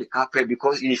them under the carpet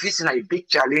because if it's a big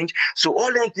challenge. So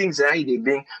all them things that they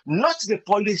bring, not the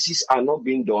policies are not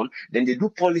being done, then they do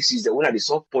policies, the one that they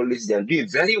solve policies, they do it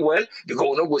very well because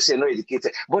we're not going to say no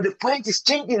educated. But the point is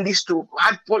changing this to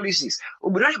hard policies.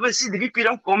 We don't even see the people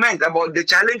don't comment about the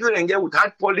challenge we get with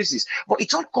hard policies. But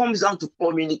it all comes down to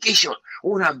communication.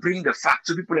 We want to bring the facts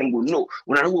so people can go know.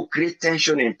 We want to create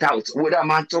tension and doubt. Whether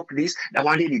man talk this, that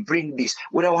one day they bring this.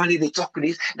 Whether one day they talk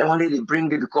this, that one day they bring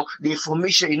this, because the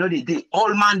information, you know, they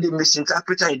all man they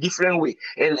misinterpret in a different way.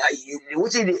 And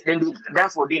what they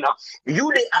therefore dinner,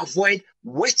 you they avoid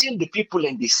waiting the people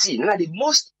and the see. Now the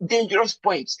most dangerous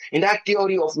points in that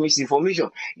theory of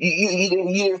misinformation.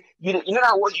 You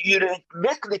know what you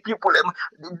make the people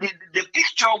the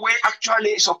picture where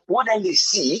actually so what they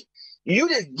see. You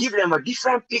just give them a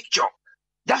different picture.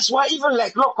 That's why even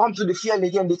like look come to the field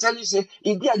again, they tell you say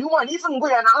if they do one even go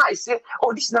and analyze say,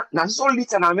 oh this not so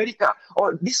lit in America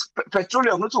or this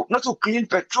petroleum not to clean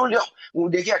petroleum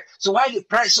will they get. So why the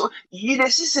price? So you they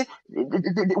see say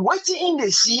what in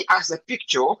they see as a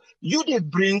picture, you they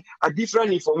bring a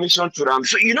different information to them.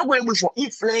 So you're not going to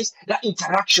influence that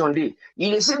interaction there.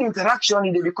 You they see the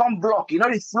interaction, they become block, you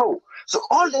know, the flow. So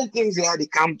all the things they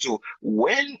come to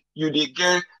when you they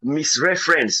get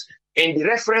misreference. And the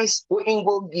reference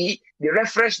the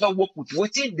reference not work with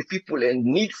waiting the people and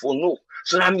need for no.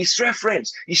 So that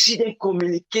misreference. You see the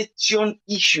communication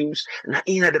issues now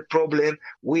in the problem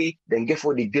we then get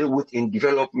for the deal with in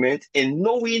development and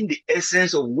knowing the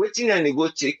essence of waiting and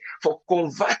negotiate for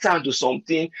convert to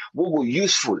something what will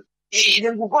useful.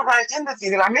 Then we go right and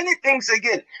there are many things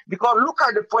again because look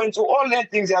at the point to all the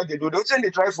things that they do. That's when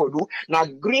they try for do now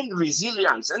green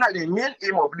resilience and the main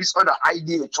aim of this other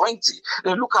idea 20.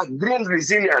 They look at green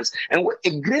resilience and what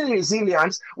a green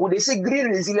resilience when they say green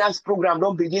resilience program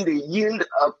don't begin to yield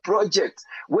a project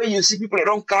where you see people they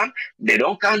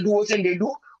don't can do what they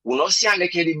do. We not see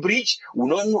like the bridge. We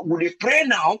not we they pray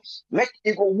now make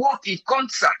it go work in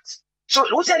concert. So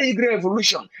what's the green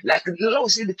revolution? Like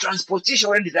let's say the transportation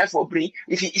when the for bring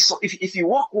if you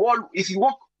walk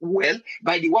well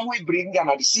by the one way bring down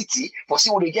at the city for see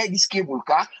what they get this cable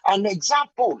car. An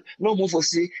example, no more for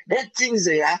say that things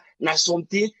there now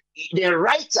something they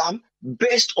write them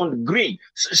based on green.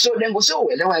 So then go say oh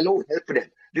well then I will help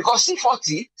them because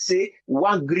C40 say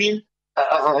one green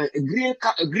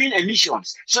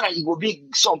emissions so that it will be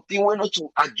something we're not to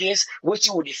against what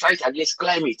you would fight against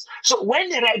climate. So when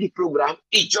they write the program,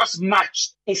 it just match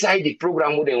inside the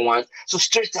program what they want. So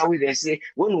straight away they say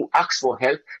when we ask for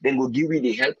help, then we'll give you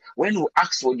the help. When we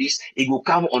ask for this, it will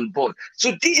come on board.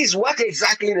 So this is what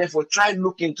exactly they for try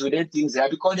look into them things there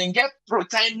because they get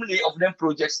timely of them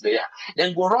projects there.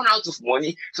 Then go run out of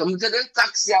money. So they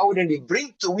tax out and they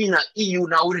bring to win an EU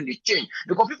now and they change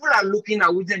because people are looking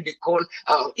at what they call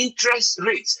interest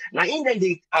rates. Now, in them,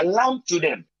 they allow to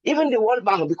them. Even the World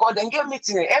Bank, because they get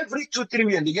meeting every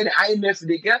 2-3 years, they get the IMF,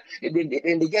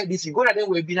 they get this. You go to them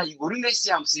webinar, you go really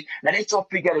see them see that they talk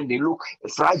bigger and they look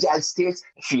fragile states,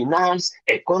 finance,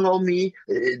 economy,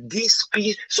 this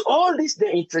piece. So all this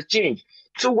they interchange.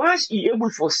 So once you able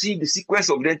to see the sequence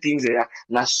of the things there,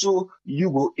 now so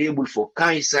you go able for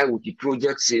coincide with the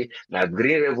project, say now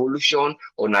green revolution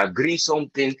or now green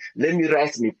something. Let me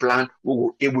write my plan. We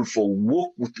go able for work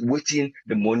with waiting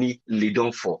the money lead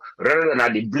on for rather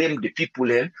than they blame the people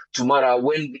tomorrow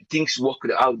when things work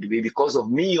out the way because of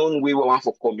me own way we want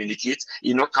for communicate,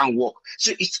 it not can work.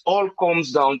 So it all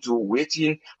comes down to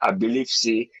waiting. I believe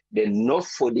say then not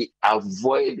for the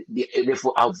avoid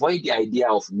the idea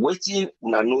of waiting.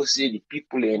 Una know say the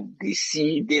people and they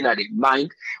see they not the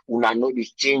mind. Una know the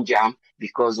change them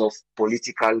because of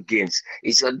political gains.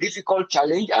 It's a difficult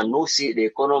challenge. I know say the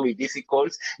economy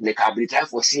difficult. Like I be trying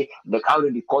for say like how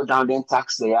they cut down then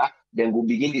tax there. Then we'll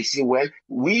begin to say, well,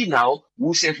 we now,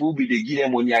 who say will be the give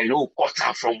them money, I know, cut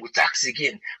out from the tax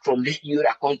again, from the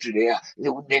other country there.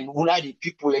 Then who are the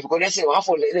people, because they say, well,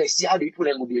 for let's see how the people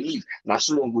will live. Now,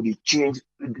 so long will they change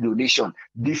the donation,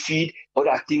 defeat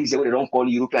other things that they don't call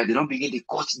European, they don't begin to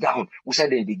cut down. Who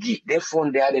said then they give, they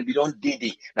fund there, then we don't did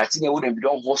it. That thing they we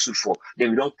don't hustle for,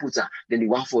 then we don't put her, then the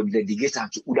one for the get her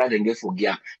to Uda, then get for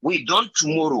Gia. We done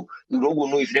tomorrow, we don't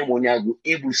know if them money are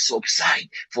able to subside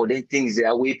for them things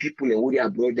there where people and who they are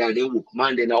brought down, they work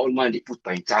man, then all man they put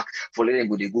by intact for them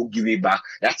go they go give it back.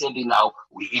 That's only now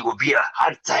it will be a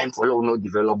hard time for all not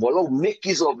develop, but all make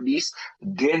use of this,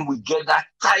 then we get that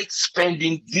tight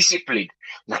spending discipline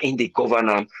now in the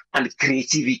governance and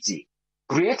creativity.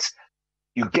 Create,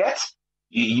 you get,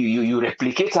 you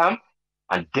replicate them,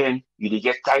 and then you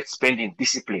get tight spending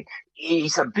discipline.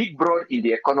 It's a big broad in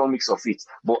the economics of it.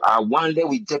 But I wonder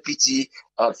with deputy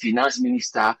finance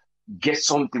minister get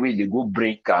something where they go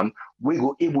break come, we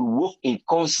go able to work in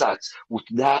concert with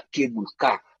that cable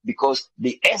car because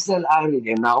the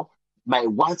SLR now might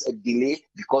want a delay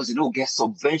because they don't get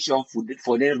subvention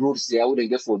for their roads they wouldn't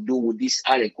get for do with this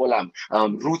I call them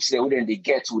routes they wouldn't they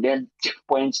get to then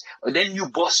checkpoints then new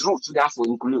bus routes to that for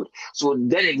include. So then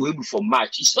they go able for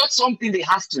match. It's not something they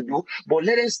have to do, but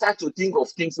let them start to think of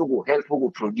things that will help, who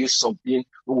will produce something,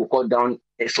 who will cut down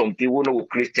something, who will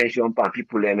create tension for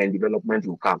people and development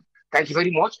will come. Thank you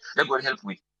very much. Let God help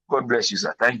with. God bless you,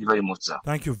 sir. Thank you very much, sir.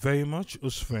 Thank you very much,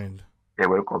 friend. You're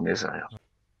welcome, yes, sir.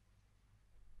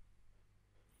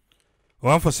 I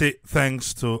want to say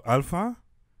thanks to Alpha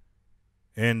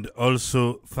and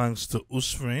also thanks to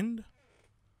friend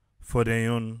for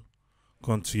their own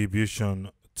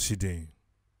contribution today.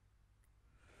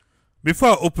 Before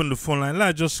I open the phone line,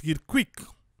 let's just get quick.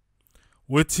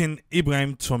 Waiting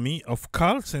Ibrahim Tommy of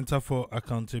Carl Center for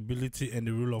Accountability and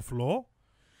the Rule of Law.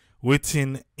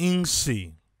 Waiting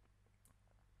INSEE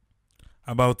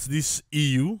about this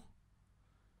EU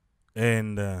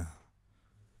and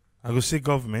I will say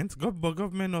government, but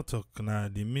government not talk now.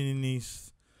 The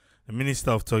minister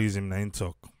of tourism now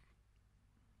talk.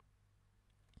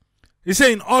 He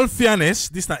say in all fairness,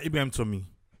 this not Ibrahim to me.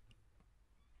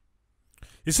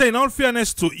 He say in all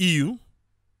fairness to EU,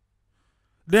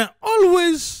 then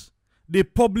always they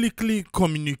publicly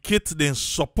communicate their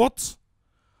support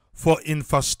for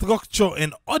infrastructure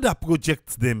and other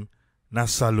projects them na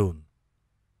Salone.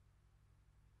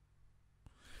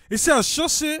 He says, sure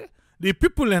say the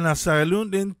people in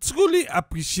Salone then truly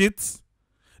appreciate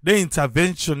the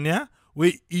intervention here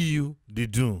where EU they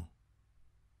do.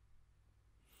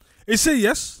 He say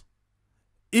yes,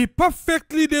 he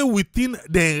perfectly there within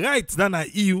the rights than a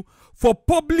EU for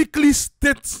publicly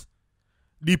state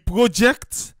the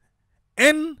project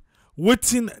and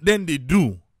waiting then they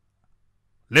do.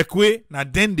 Like way now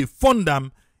then they fund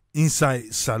them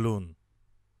inside Salone.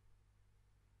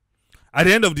 At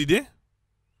the end of the day,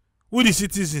 who the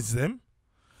citizens them?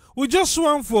 We just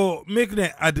want for make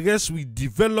them address with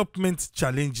development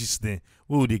challenges then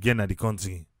we would again at the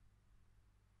country.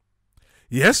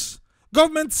 Yes,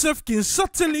 government self can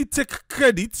certainly take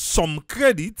credit, some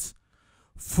credit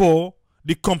for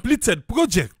the completed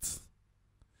project.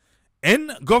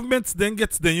 And government then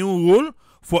gets the new role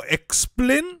for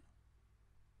explain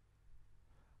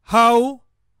how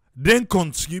then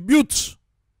contribute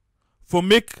for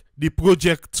make the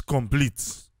project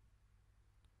complete.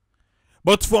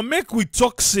 But for make we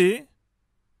talk say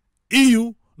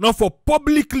EU not for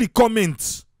publicly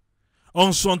comment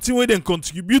on something where they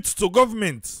contribute to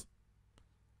government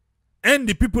and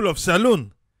the people of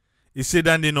Salone, he said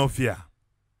that they no fear.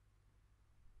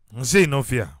 I say no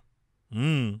fear.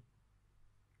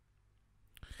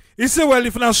 He said, well,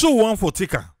 if not so one for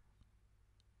taker,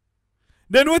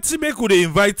 then what he make would they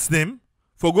invite them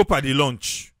for go party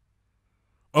lunch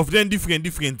of them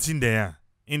different thing there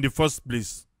in the first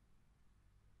place.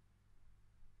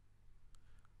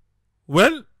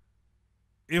 Well,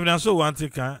 if not so one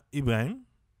taker, Ibrahim,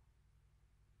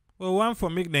 well, one for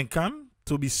make them come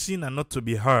to be seen and not to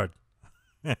be heard.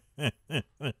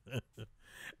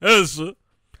 Also,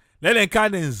 let them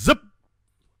come and zip.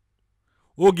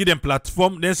 Or give them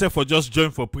platform, then say for just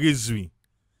join for praise we.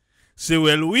 Say,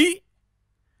 well, we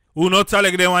will not tell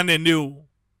like they want and do.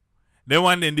 They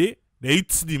want and they eat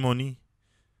the money.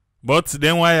 But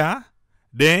then why?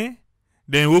 Then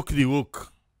work the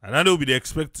work. And that will be the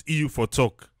expect EU for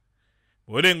talk.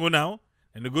 But then go now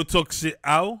and they go talk, say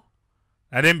how,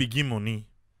 and then begin money.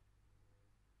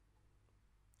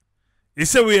 He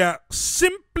said, we are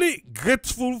simply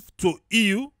grateful to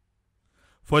EU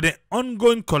for the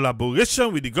ongoing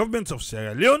collaboration with the government of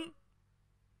Sierra Leone.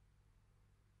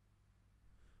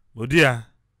 But dear,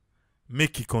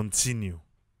 make it continue.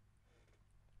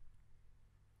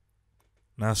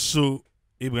 Now so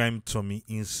Ibrahim Tommy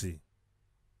Inse.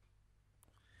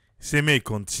 Say may it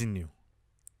continue.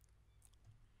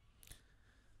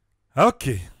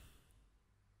 Okay.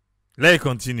 Let it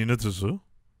continue, not so.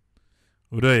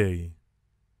 Udoye.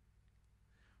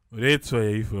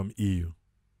 Udoye from EU.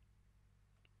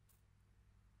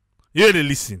 You really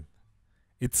listen.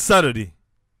 It's Saturday.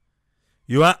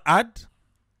 You are ad.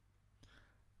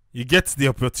 You get the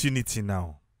opportunity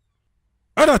now.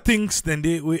 Other things then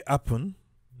they will happen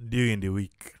during the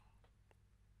week.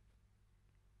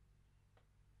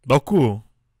 But cool.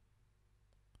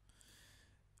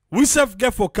 We self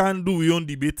get for can do we own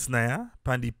debates now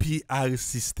pan the PR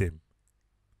system.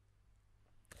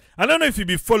 I don't know if you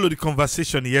be follow the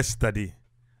conversation yesterday,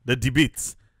 the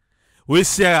debates. We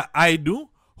Sarah I do.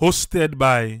 Hosted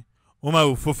by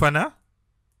Omar Fofana.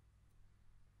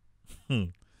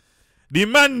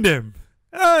 Demand them.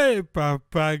 Hey,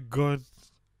 Papa God.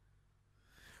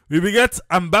 We will get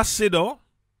Ambassador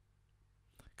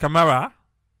Kamara.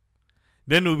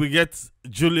 Then we will get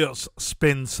Julius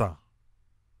Spencer.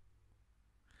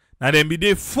 Now then be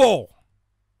there 4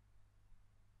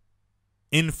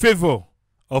 in favor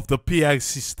of the PR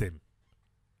system.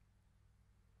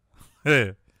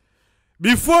 Hey.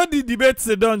 Before the debates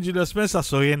are done, Julius Spencer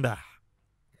surrender.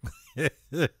 Hey.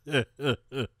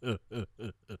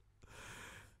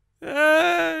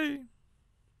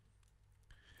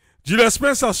 Julius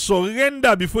Spencer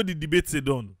surrender before the debates are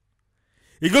done.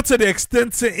 He got to the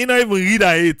extent say he not even read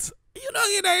it. You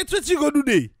don't read it, what you go do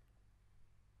there?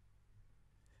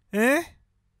 Eh?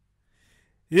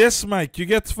 Yes, Mike, you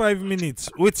get 5 minutes.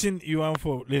 Waiting you want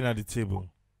for laying at the table.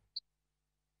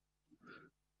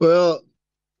 Well,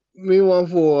 me want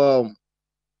for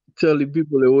tell the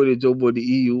people what they job about the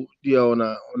EU, they are on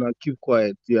a keep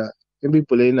quiet. Yeah. And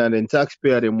people in and then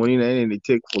taxpayer the money and they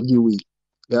take for giveaway.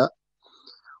 Yeah.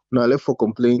 Now left for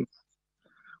complain.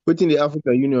 What in the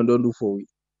African Union don't do for we?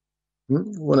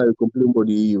 When I complain about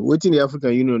the EU, what in the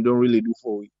African Union don't really do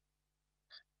for we?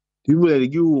 People that they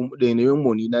give them their own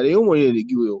money. Now their own money they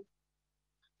give you.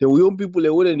 The young people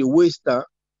that they waste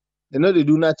they know they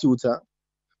do nothing with her.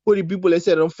 But the people they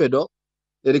say don't fed up.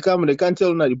 They come, they can't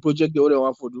tell the project they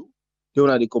want to do. They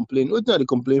want to complain. What are they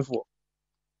complain for?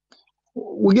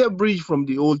 We get bridge from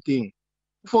the old thing.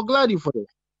 For glad for them.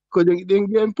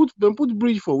 Because they put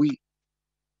bridge for we.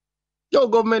 Your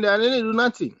government and they do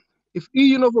nothing. If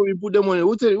you know for we put them money,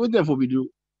 what them for we do?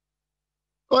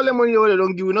 All the money they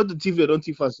don't give, not to thief, they don't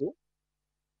thief us. So.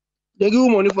 They give you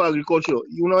money for agriculture.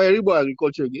 You know, about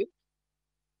agriculture again.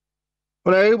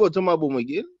 When I about Tomabom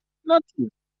again,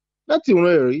 nothing. Nothing, you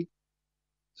know,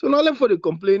 so now left for the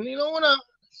complaint. You know, when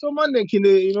someone then can,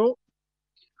 you know,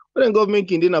 when the government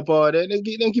can do power, they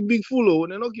keep big fool,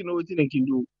 they don't know what they can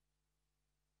do.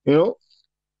 You know?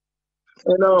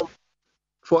 And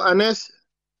for honest,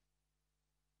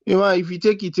 you know, if you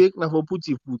take, now for put,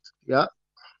 yeah.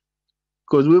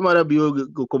 Because we might be able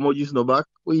to commodities no back.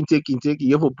 When you take,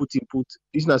 you have to put.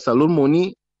 This is not salon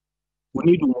money. We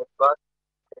need to move back.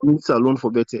 We need salon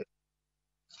for better.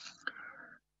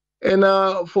 And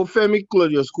for Femi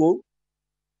Claudius School,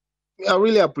 I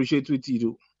really appreciate what you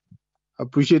do.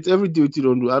 Appreciate everything what you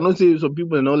don't do. I know say some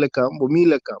people don't like him, but me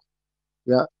like him.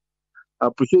 Yeah. I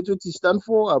appreciate what you stand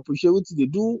for. I appreciate what they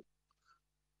do.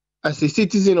 As a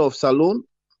citizen of Salon,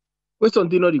 when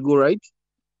something not go right,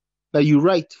 now you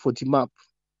write for the map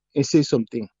and say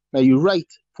something. Now you write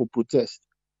for protest.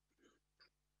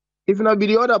 If it not be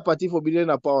the other party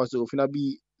forbidden a power, so if it not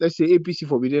be, let's say APC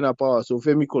forbidden a power, so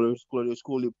Femi Claudius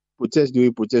School protest the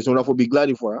way protest, we're not for be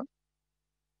glad for her.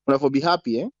 We're not for be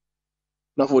happy,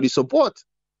 not for the support.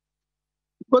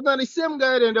 But now the same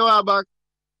guy then they were back.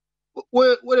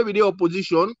 Where they be the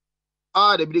opposition,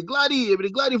 they be glad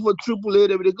for AAA,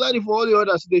 they be glad for all the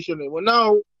other stations. But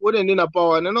now, when they're in a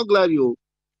power, they're not glad you.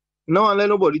 Now I let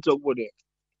nobody talk about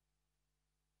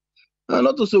them.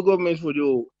 Not also government for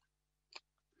you.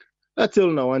 I tell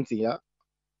you now one thing, yeah.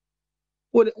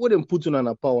 What them put on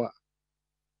a power?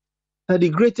 Now the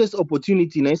greatest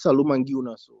opportunity in Salomon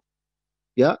Giuna so.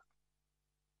 Yeah.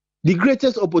 The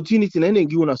greatest opportunity in any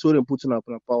Giuna so them put on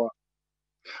a power.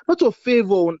 Not a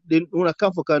favor when I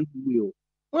come for can do will.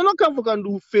 When I come for can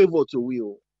do favor to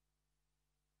will.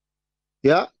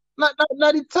 Yeah? Now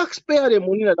the taxpayer the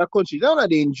money in that country, now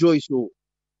they enjoy so.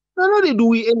 Now they do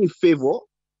we any favor.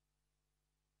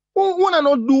 Wanna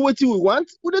not do what we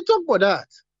want, would they talk about that?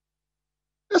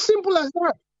 As simple as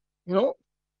that. You know?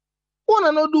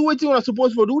 Wanna not do what you are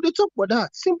supposed to do, they talk about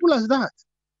that. Simple as that.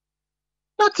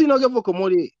 Nothing not get for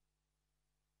commodity.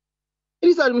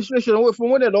 This administration, from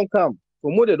where they don't come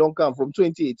from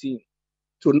 2018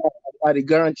 to now, I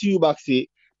guarantee you back say,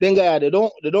 then guy they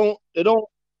don't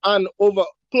earn over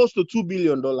close to $2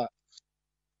 billion.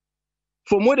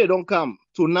 From where they don't come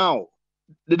to now,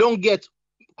 they don't get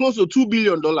close to $2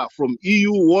 billion from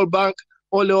EU, World Bank,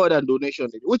 all the other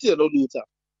donations. What they don't do with that?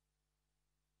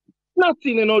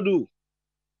 Nothing they don't do.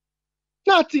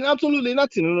 Nothing, absolutely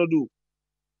nothing they don't do.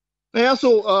 And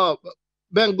also,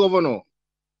 bank governor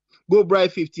go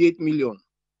bribe 58 million.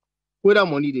 Where that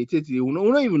money they take, we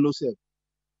don't even know, sir.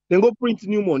 Then go print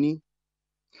new money.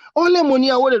 All the money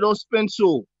are what they don't spend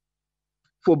so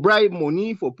for bribe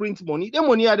money, for print money. The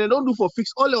money they don't do for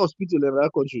fix all the hospitals in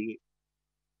that country.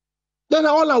 Then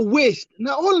all are waste.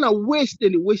 Now all are waste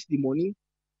and they waste the money.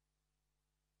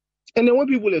 And then when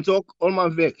people they talk, all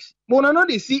man vex. But I know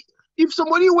they see if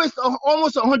somebody wastes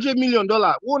almost $100 million,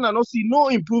 we not see no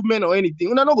improvement or anything.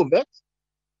 We not go vex.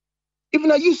 If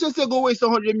now you say go waste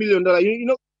 $100 million, you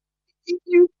know,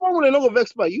 you probably not go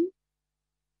vex by you.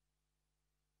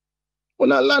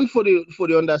 When I land for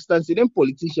the understanding, then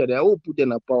politicians they all put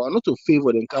them in power, not to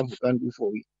favor them can do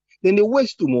for we. Then they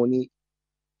waste too money.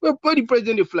 Well, the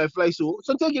president they fly so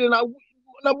sometimes they na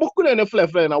book and fly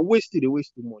and waste the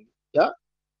money. Yeah.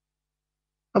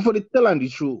 And for the tell and the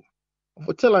truth.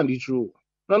 For tell and the truth.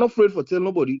 I'm not afraid for tell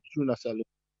nobody the truth necessarily.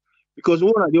 Because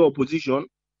one of the opposition,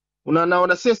 now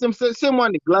the same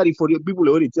one they glad for the people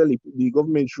who already tell the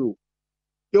government true.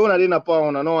 They want to in power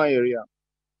on another area.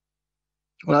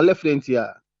 On a left end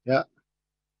here, yeah.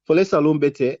 For let Salon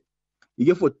better, you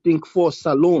get for think for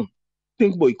Salon,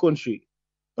 think boy country.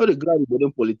 Not the glad for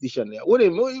them politician there. What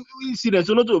we see them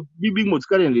so not to be big motor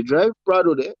carrying the drive, proud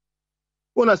of them.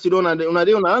 Wanna sit down and they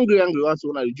angry once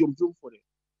wanna jump for them.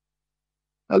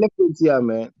 I left end here,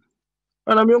 man.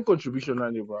 And I'm your contribution,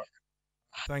 bro.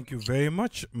 Thank you very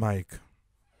much, Mike.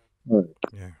 Right.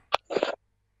 Yeah.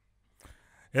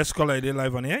 Yes, caller, they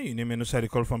live on here. You name and who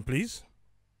call from, please.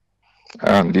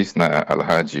 This na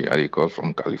Alhaji. I call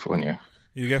from California.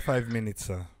 You get 5 minutes,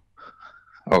 sir.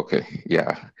 Okay,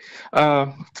 yeah.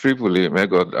 Tripoli, may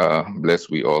God bless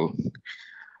we all.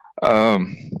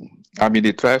 I mean,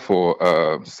 they try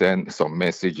for send some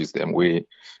messages them way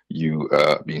you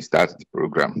been started the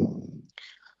program.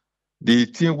 The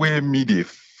thing where me they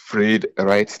afraid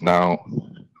right now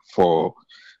for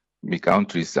my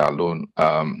countries alone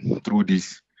through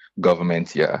this government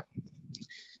here.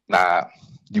 Now,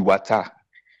 the water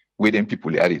where them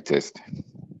people are the test.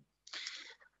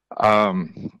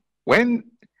 When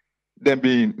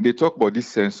they talk about this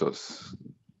census,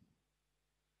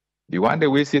 the one they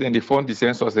will say then they fund the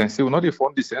census and say, well, not they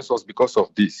fund the census because of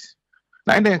this.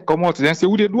 Now then come out and say,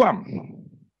 who they do them?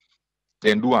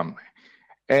 Then do them.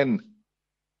 And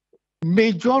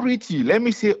majority, let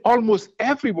me say almost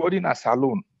everybody in a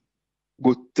salon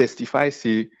go testify,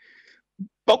 say,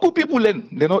 but people then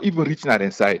they're not even reaching at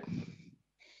inside.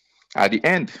 At the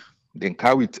end, then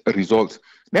carry it results.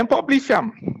 Then publish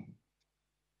them.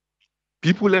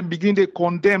 People then begin to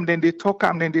condemn, then they talk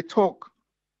them, then they talk.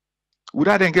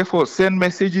 Without then get for send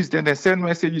messages, then they send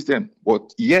messages then.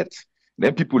 But yet,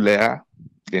 then people there,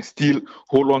 they still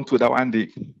hold on to that one day.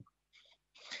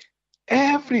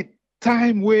 Every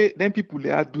time where then people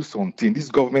there do something, this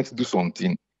government do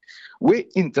something, where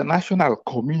international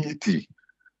community,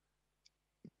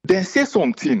 then say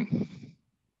something,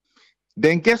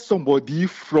 then get somebody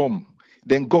from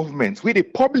then government, where they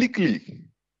publicly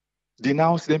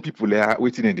denounce them people there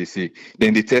waiting and they say,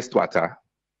 then they test water.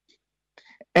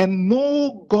 And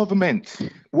no government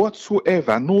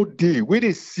whatsoever, no day where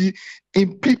they see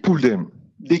in people them,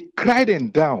 they cry them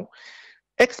down,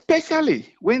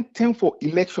 especially when time for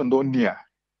election don't near,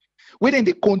 where then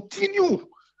they continue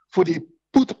for they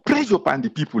put pressure upon the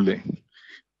people there.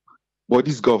 But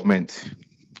this government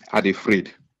are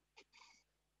afraid.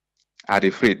 Are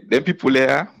afraid. Then people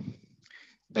there,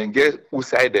 then get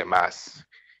outside them ass,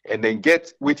 and then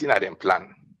get waiting at them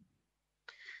plan.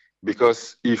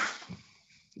 Because if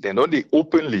they don't they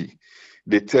openly,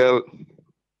 they tell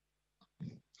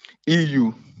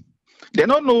EU, they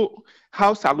don't know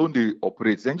how salon they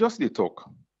operate, then just they talk.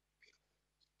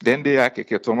 Then they are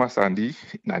Keke Thomas Andy,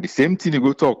 now the same thing they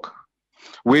go talk.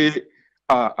 Where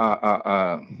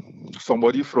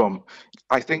somebody from,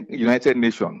 I think, United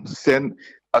Nations send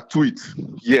a tweet,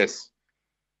 yes,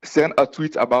 send a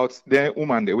tweet about their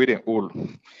woman, the way they all.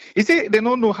 He say they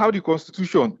don't know how the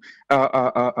Constitution,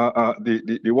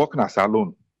 they work in a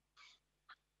salon.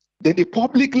 Then they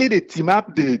publicly, they team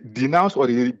up, they denounce or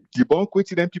they debunk what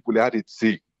them people had to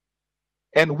say.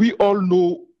 And we all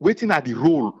know waiting at the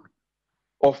role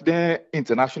of the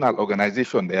international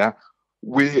organization there,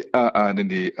 where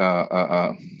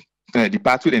the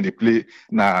party then they play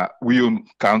na we own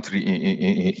country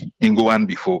in Goan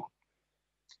before.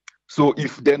 So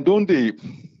if then don't they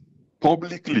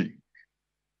publicly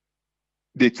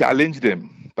they challenge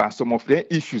them by some of their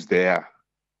issues there,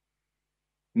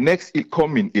 next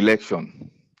coming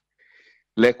election,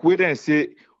 like we then say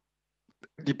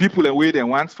the people and way they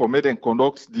want for me then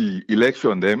conduct the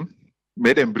election them,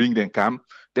 may them bring them come.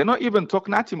 They're not even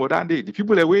talking nothing more than they. The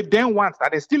people away then want,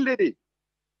 and they still ready.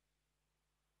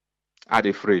 Are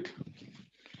they afraid?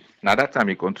 Now that's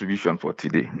my contribution for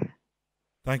today.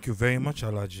 Thank you very much,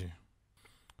 Alaji.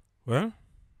 Well,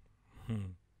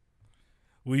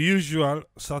 we usual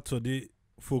Saturday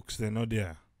folks, they're not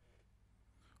there.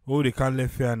 Oh, they can't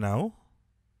let fair now.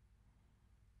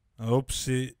 I hope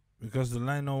say, because the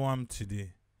line no warm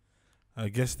today, I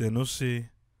guess they no say,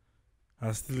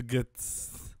 I still get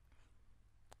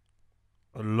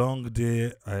a long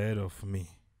day ahead of me.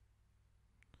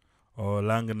 Or a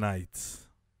long night.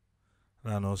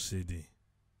 I no say they.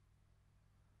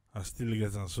 I still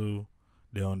get and so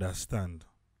they understand.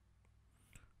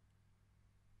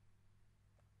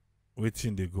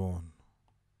 Waiting they go on.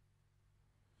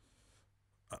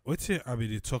 Waiting I be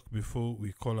the talk before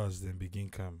we call us then begin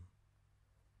come.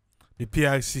 The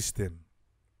PI system.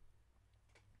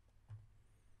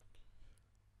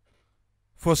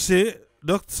 For say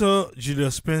Dr.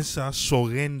 Julius Spencer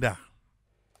surrender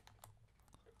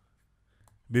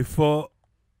before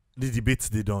the debate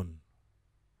they done.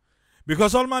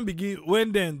 Because all man begin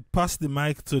when then pass the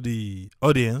mic to the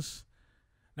audience.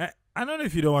 Now, I don't know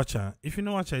if you don't watch her. If you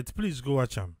don't watch it, please go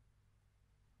watch them.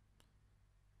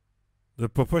 The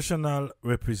proportional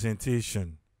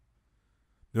representation.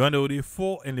 The one they were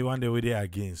for and the one they were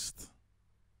against.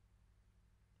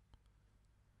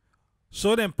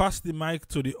 So then pass the mic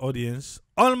to the audience.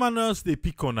 All manners they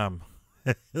pick on them.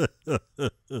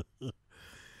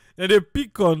 And they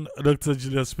pick on Dr.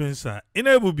 Julius Spencer in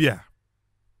Ebubia.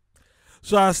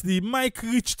 So as the mic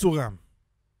reached to him,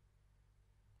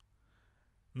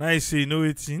 now he say, you know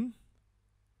it in?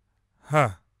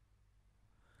 Ha.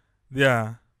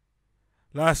 There.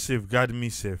 Last safeguard me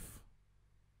safe.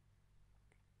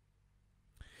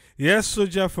 Yes,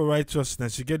 soldier for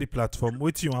righteousness. You get the platform.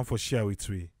 What do you want for share with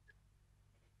we?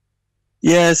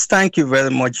 Yes, thank you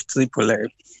very much, Triple A.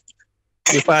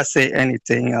 Before I say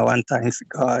anything, I want to thank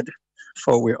God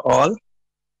for we all.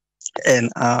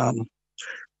 And I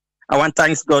want to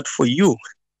thank God for you,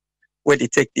 where they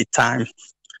take the time,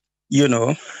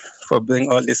 for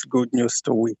bring all this good news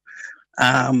to we.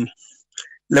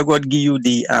 Let God give you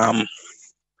the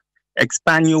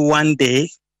expand you one day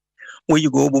where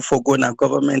you go before going to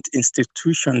government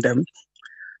institution them,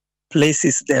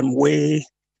 places them where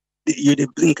you they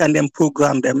blink and them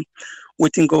program them,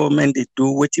 waiting government they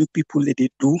do, waiting people they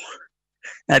do,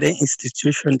 now the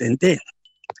institution then they.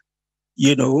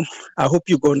 I hope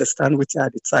you go understand what I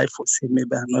decide for say,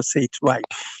 maybe I not say it right.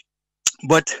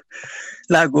 But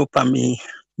let go for me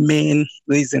main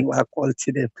reason why I call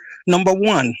today. Number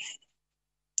one,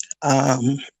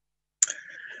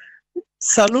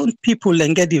 salon people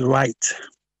and get it right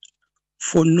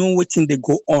for know what they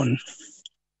go on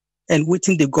and what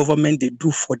the government they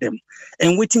do for them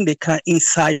and what they can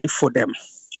inside for them.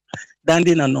 Then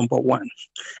they are number one.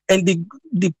 And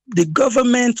the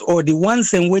government or the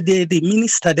ones and where they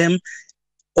minister them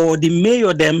or the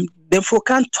mayor them, therefore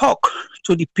can talk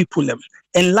to the people them,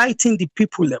 enlighten the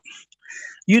people them.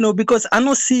 Because I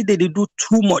don't see that they do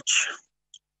too much.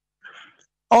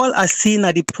 All I see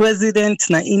now the president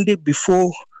na in the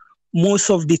before most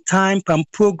of the time can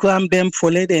program them for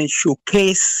let them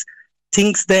showcase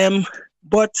things them.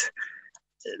 But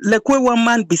like where one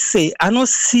man be say, I don't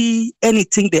see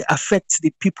anything that affects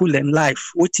the people in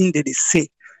life. What thing they say?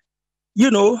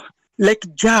 Like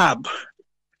job,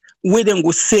 where them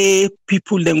go say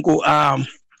people then go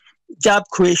job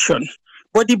creation.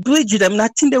 But the bridge them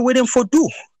nothing they waiting for do.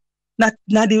 Not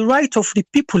the right of the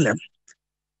people them.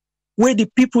 Where the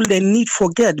people they need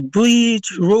forget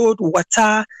bridge, road,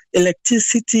 water,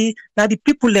 electricity. Now the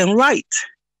people then right.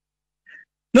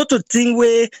 Not a thing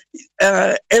where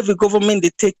every government they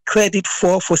take credit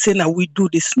for saying that we do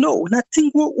this. No,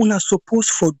 nothing what una supposed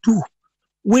for do.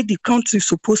 Where the country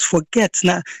supposed forget.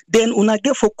 Now then una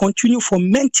get for continue for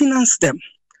maintenance them.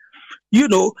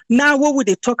 Now what would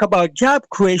they talk about job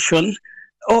creation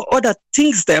or other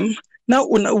things them? Now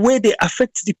where they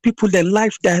affect the people their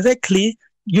life directly.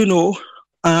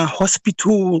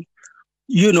 Hospital,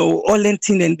 all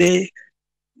anything and they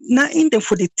now in them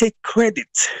for they take credit.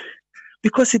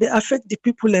 Because it affect the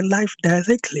people in life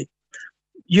directly,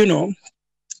 Then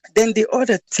the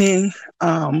other thing,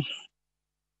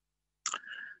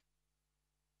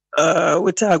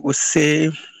 what I would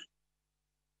say,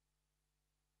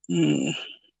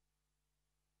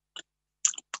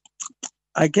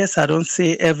 I guess I don't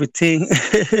say everything.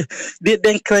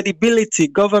 Then credibility,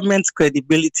 government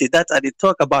credibility, that I they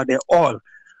talk about it all,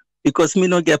 because me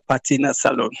not get party in a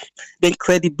salon. Then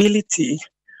credibility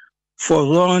for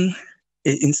run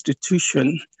a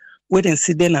institution where they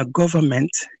see then a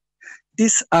government.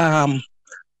 This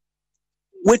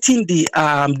waiting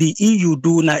the EU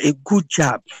do now a good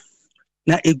job.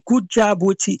 Now a good job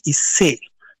what is say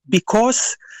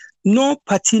because no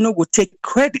party no go take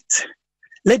credit.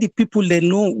 Let the people they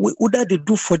know what they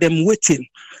do for them waiting.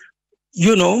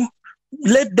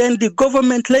 Let them the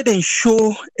government let them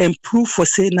show and prove for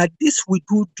saying that this we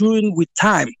do during with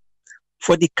time.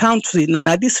 For the country,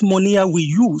 now this money we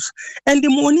use, and the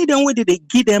money then where did they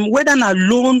give them, whether a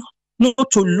loan, not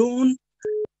to loan,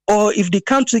 or if the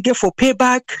country get for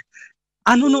payback,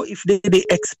 I don't know if they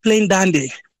explain that they,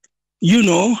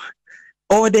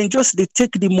 or then just they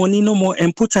take the money no more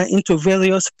and put it into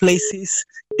various places.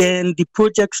 Then the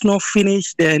project's not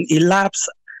finished, then elapse,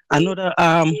 another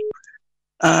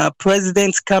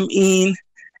presidents come in,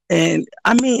 and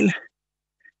I mean,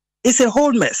 it's a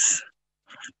whole mess.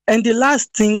 And the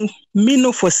last thing, me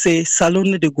no for say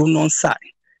salon de go non side.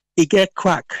 It get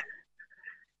crack.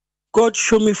 God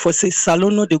show me for say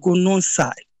salon de go non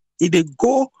side. It they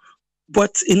go,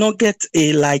 but it not get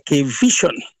a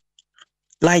vision.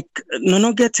 Like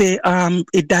no get a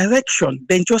direction.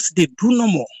 Then just they do no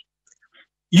more.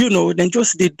 Then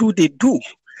just they do.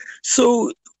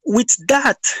 So with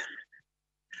that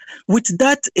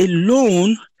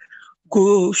alone,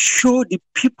 go show the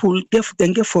people,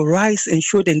 then get for rise and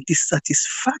show them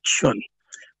dissatisfaction.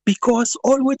 Because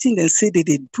all waiting they say that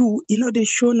they do, they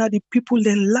show now the people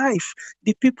their life.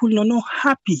 The people not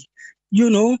happy,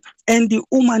 and the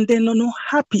woman they not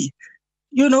happy,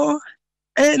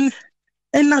 and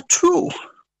not true.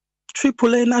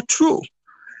 Triple A not true.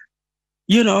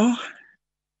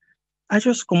 I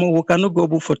just come on, we cannot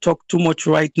go for talk too much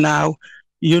right now,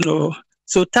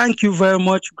 So thank you very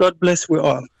much. God bless we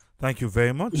all. Thank you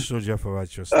very much, Soldier, for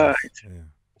righteousness. Yeah.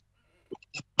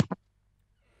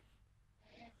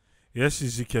 Yes,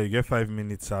 Ezekiel, you get 5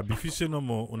 minutes. If you say no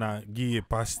more, una give a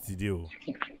pass today.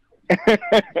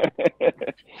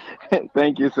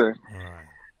 Thank you, sir. All right.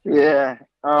 Yeah.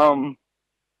 I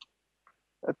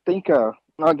think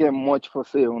not get much for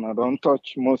sale. I don't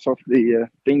touch most of the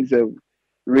things that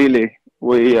really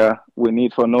we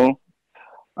need for know.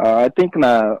 I think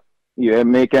now you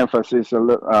make emphasis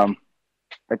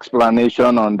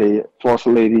explanation on the first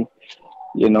lady.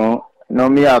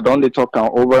 Me, I don't dey talk am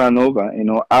over and over.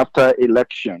 After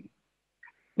election,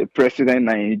 the president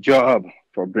na him job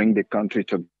for bring the country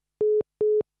to.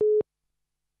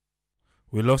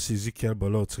 We lost Ezekiel,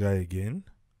 but let's try again.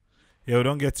 Yeah, we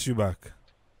don't get you back.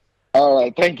 All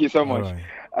right, thank you so All much.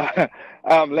 right.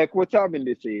 Like what I've been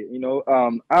to say,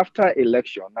 after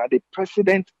election, now the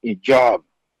president a job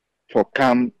for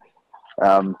come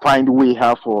find way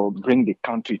how for bring the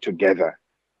country together.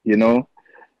 You know,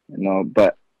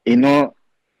 but they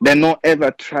not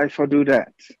ever try for do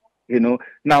that.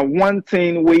 Now one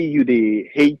thing where you they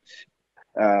hate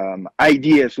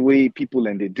ideas way people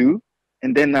and they do,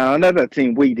 and then now another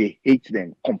thing where they hate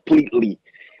them completely,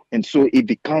 and so it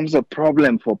becomes a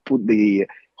problem for put the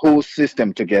whole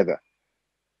system together.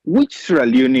 Which Sierra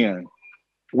Leonean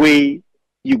way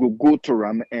you go to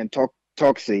them and talk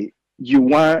say you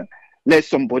want let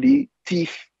somebody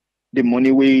thief the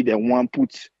money way they want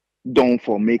put down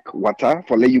for make water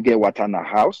for let you get water in a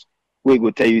house, we go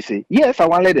tell you say yes I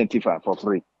want let them thief am for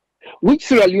free. Which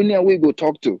Sierra Leonean we go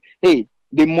talk to? Hey,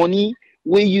 the money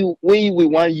where we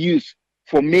want use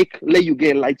for make let you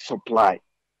get light supply.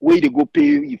 Where they go pay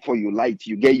you for your light,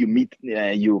 you get you meet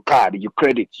your card, your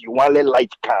credit, you want let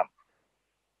light come.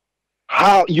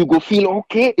 How you go feel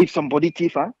okay if somebody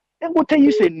thief her? Then go tell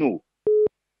you say no.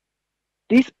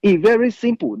 This is very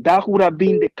simple. That would have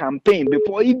been the campaign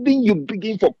before even you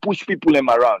begin to push people them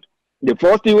around. The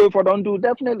first thing we for don't do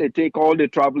definitely take all the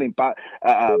traveling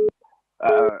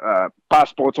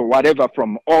passports or whatever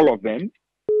from all of them,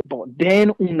 but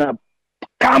then una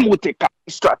come with a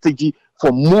strategy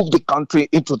for move the country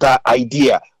into that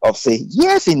idea of say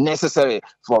yes it's necessary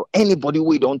for anybody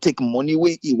we don't take money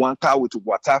we you want car with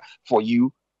water for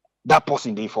you, that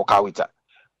person they for car with her.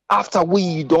 After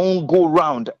we don't go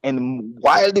round and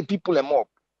while the people are up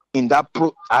in that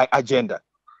agenda,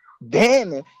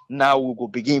 then now we go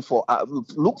begin for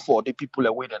look for the people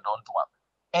away that don't do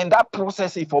it. And that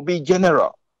process is for be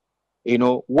general.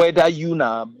 Whether you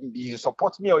now you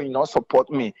support me or you not support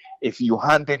me, if you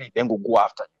handle it, then we'll go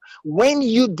after you. When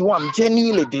you do them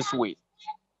genuinely this way,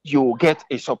 you get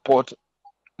a support,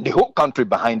 the whole country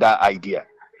behind that idea.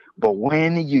 But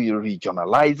when you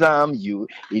regionalize them,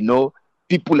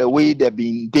 people away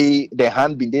their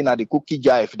hand been there at the cookie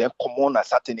jar. If they come on a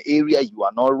certain area, you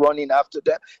are not running after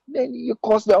them, then you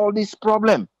cause all this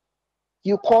problem.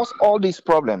 You cause all this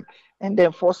problem. And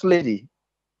then first lady,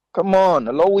 come on,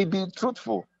 Lord, we be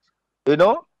truthful. You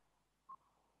know,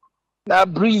 now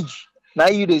bridge. Now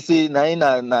you they say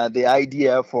now the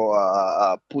idea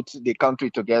for put the country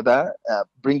together,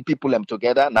 bring people them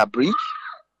together. Now bridge.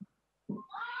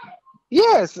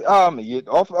 Yes,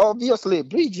 obviously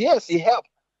bridge. Yes, it help,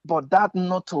 but that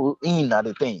not to in at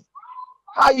the thing.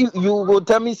 How you will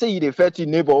tell me say you dey fet your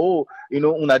neighbor? Oh,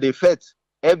 una dey fet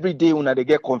every day. Una they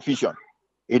get confusion.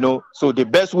 So the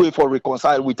best way for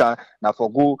reconcile with her now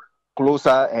for go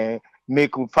closer and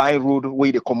make find road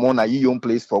where they come on na your own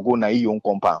place for go na your own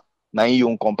compound. Na your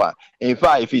own compound. In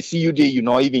fact, if you see you there, you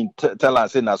know even tell her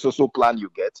say na so plan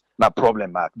you get na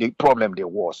problem mark. The problem they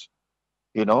was.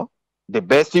 The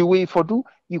best way for do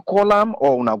you call them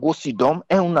or una go sit down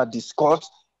and una discuss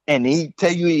and he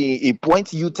tell you a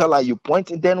point, you tell her you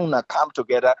point, and then una come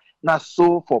together. Now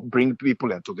so for bring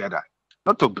people in together,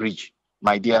 not to bridge,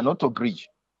 my dear, not to bridge.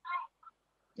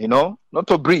 Not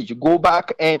to bridge. Go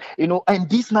back and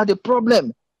this not the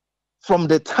problem. From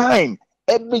the time,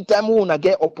 every time we wanna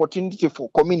get opportunity for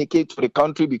communicate to the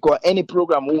country because any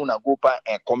program we wanna go back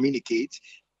and communicate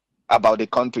about the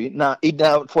country. Now it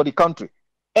now for the country.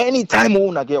 Anytime we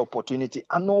wanna get opportunity,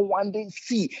 I know one day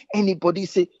see anybody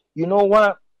say, you know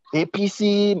what,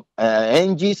 APC,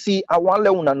 NGC, I want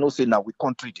let una know say now we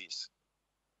country this.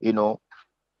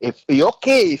 If you're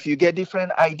okay, if you get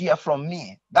different idea from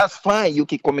me, that's fine. You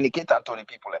can communicate that to the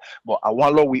people. But I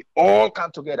want Lord, we all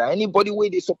come together. Anybody way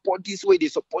they support this, way they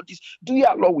support this, do you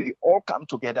Lord, we all come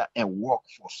together and work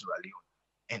for Sierra Leone.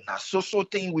 And that's so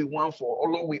thing we want for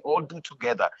all Lord, we all do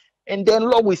together. And then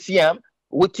Lord, we see them.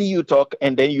 What you talk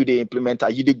and then you they implement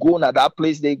you they go to that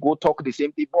place, they go talk the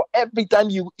same people. Every time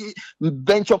you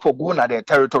venture for going to their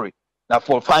territory. Now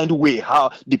for find a way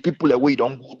how the people away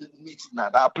don't go meet now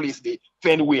that place they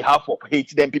find a way how for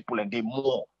hate them people and they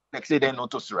more. Like say they're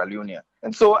not to Sierra Leone.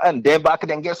 And then back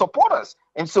then get supporters.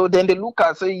 And so then they look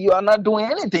at say you are not doing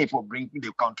anything for bringing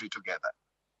the country together.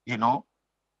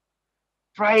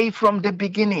 Try from the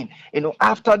beginning.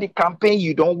 After the campaign,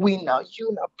 you don't win now.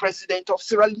 You're not president of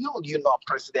Sierra Leone. You're not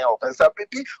president of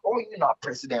SRPP, or you're not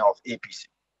president of APC.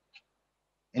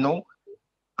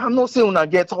 I'm not saying I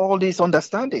get all this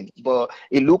understanding, but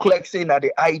it look like saying that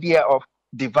the idea of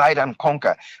divide and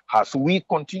conquer, as we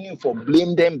continue for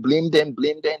blame them, then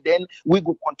we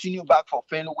go continue back for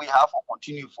fail we have or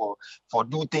continue for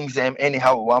do things them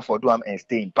anyhow we want for do them and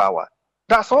stay in power.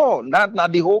 That's all.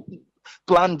 Not the whole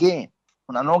plan game.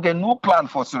 I don't get no plan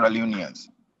for Sierra Leoneans.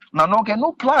 I don't get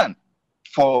no plan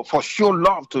for show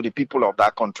love to the people of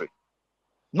that country.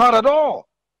 Not at all.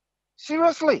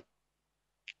 Seriously.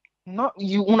 Not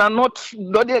you are not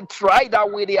try that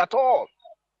way at all.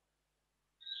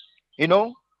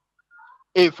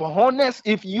 If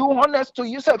you honest to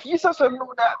yourself, you just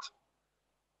know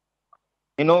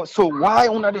that. So why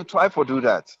una they try for do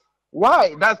that?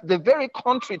 Why? That's the very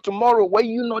country tomorrow where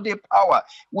the power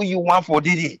where you want for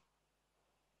Didi.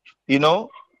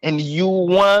 And you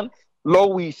want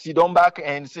Lord we sit on back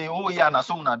and say, oh yeah, na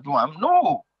so na do am.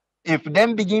 No. If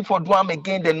them begin for do am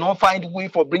again, they not find a way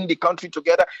for bring the country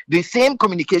together. The same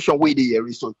communication way they hear,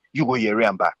 so you go here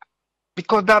and back.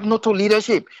 Because that's not a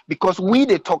leadership. Because we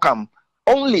they talk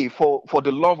only for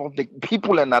the love of the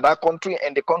people in that country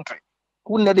and the country.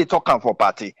 Who need they talk for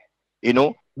party?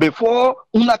 Before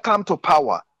una come to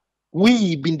power,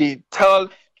 we been they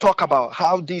talk about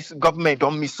how this government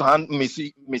don't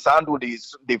mishandle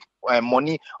the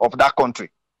money of that country.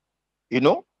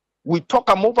 We talk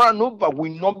them over and over. We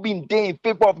not been there in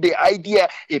favor of the idea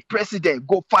a president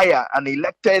go fire an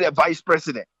elected vice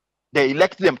president. They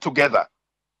elect them together.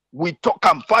 We talk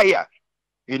and fire.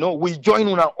 We join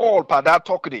on all for that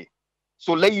talk day.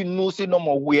 So let you know, say no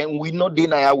more we not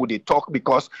deny with the talk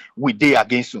because we day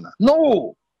against una.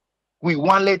 No, we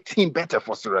want let team better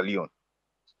for Sierra Leone.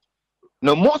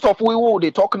 Now most of we will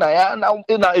they talk now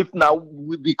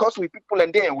because we people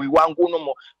and then we want go no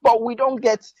more. But we don't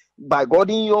get by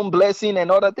God in your own blessing and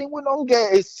other thing. We don't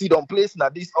get a seat on place now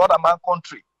this other man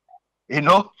country.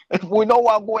 If we know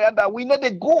what go that we know they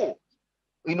go.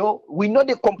 We know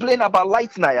they complain about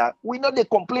lights now. We know they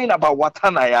complain about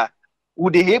water now.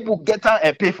 Would they able to get her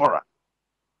and pay for her?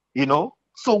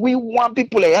 So we want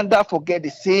people to end up forget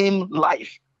the same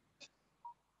life.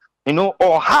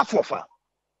 Or half of her.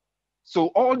 So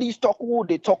all these talk,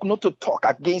 they talk not to talk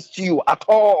against you at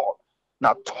all.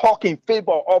 Now talk in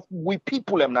favor of we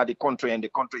people and not the country and the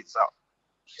country itself.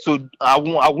 So I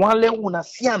want let una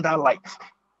see on that light.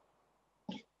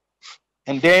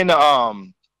 And then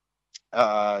the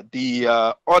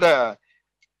other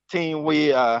thing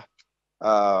we I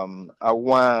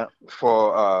want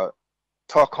for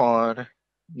talk on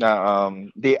now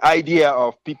the idea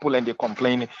of people and they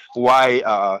complain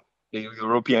why the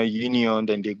European Union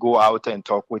then they go out and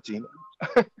talk with him.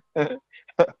 The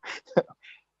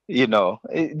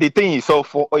thing is so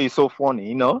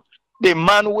funny. The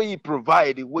man where he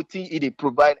provide what he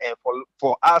provide and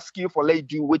for ask you for let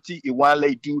do what he want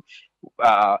let do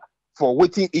for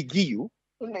what he give you.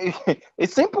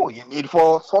 It's simple. You need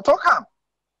for talk him.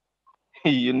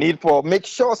 You need for make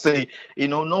sure say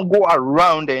not go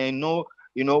around and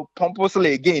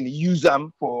pompously again use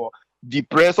them for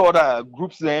depress other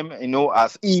groups them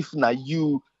as if now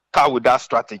you come with that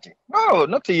strategy. No,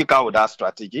 not till you come with that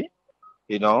strategy.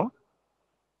 Do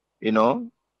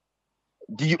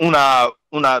you una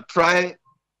try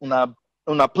una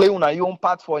play una your own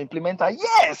part for implementer?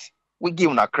 Yes, we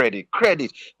give una credit.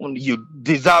 You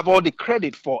deserve all the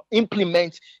credit for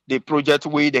implement the project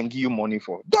we then give you money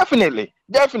for. Definitely.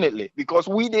 Because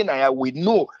we then we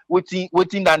know what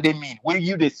that they mean. We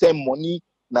give the same money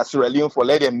na Sierra Leone for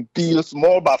let them build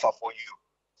small buffer for you.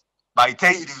 By the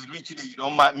time you reach it, you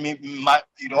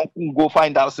don't go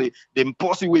find out say the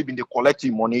impossible way been the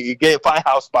collecting money, you get 5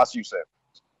 house pass yourself.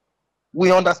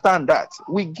 We understand that.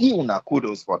 We give una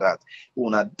kudos for that.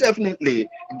 Una definitely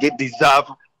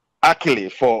deserve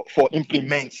accolade for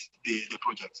implement the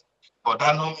project. But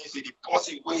that no means the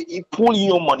possible way he pull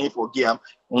your money for game.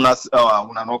 Una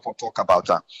not for talk about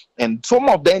that. And some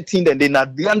of them think that then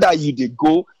at the end that you did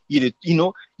go, you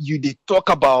did talk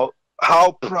about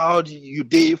how proud you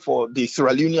did for the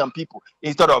Sierra Leonean people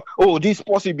instead of this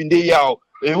possible been there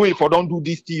if I don't do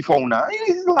this thing for una.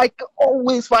 It's like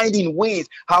always finding ways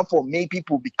how for make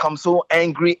people become so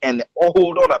angry and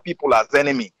hold other people as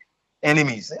enemies.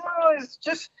 It's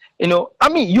just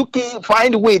you can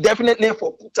find a way definitely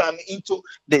for put them into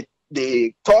the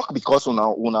talk because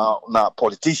una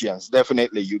politicians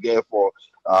definitely you get for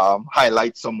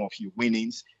highlight some of your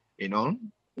winnings,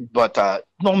 but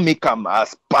don't make them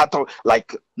as part of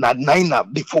like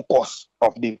the focus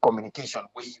of the communication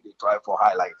way they try for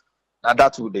highlight. Now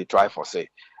that's what they try for say.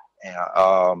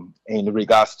 in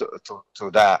regards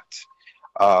to that.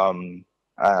 Um,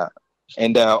 uh,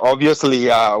 and obviously,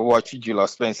 watch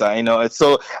Julius Spencer.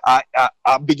 So I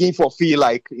begin to feel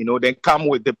like then come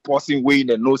with the person way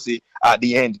and no say at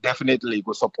the end definitely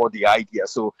go support the idea.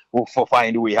 So we'll for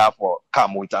find we have for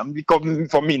come with them because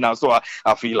for me now. So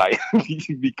I feel like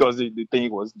because the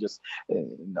thing was just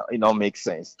makes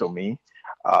sense to me.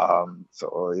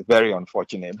 So it's very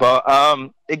unfortunate. But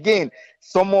again,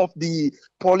 some of the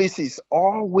policies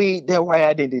always there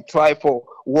why they try for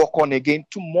work on again.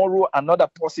 Tomorrow another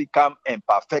policy come and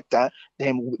perfect her,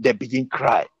 then they begin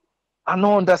cry. I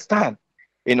don't understand,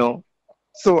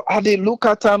 So I they look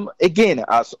at them again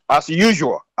as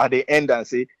usual at the end and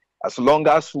say, as long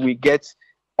as we get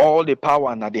all the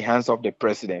power in the hands of the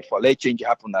president for let change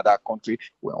happen in that country,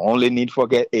 we only need to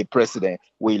get a president.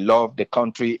 We love the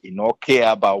country,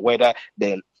 care about whether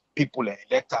the people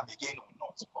elect him again or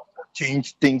not.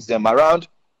 Change things them around.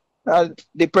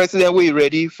 The president we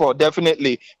ready for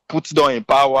definitely put down in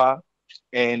power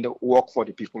and work for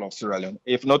the people of Sierra Leone.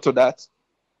 If not to that,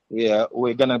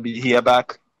 we're gonna be here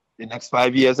back the next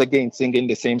 5 years again singing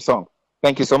the same song.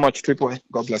 Thank you so much, Triple A.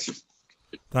 God bless you.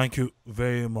 Thank you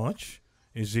very much,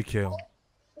 Ezekiel.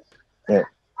 Yeah.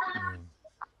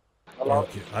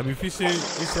 Okay. I mean, if you say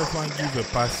if one give a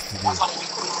pass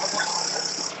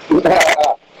today.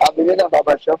 I've been in a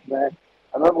barber shop, man.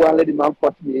 I'm not going to let the man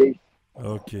 48.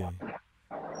 Okay. All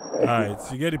right.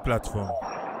 So you get the platform.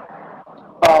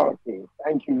 Okay.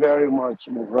 Thank you very much,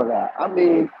 my brother. I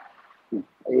mean,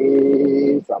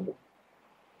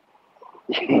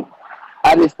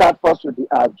 I will start first with the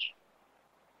Hajj.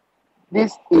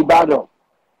 This Ibadan,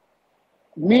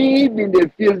 me in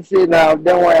the field say now,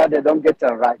 then why they don't get it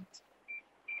right.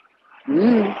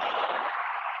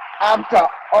 After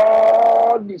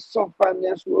all the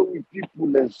sufferness where we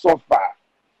people and suffer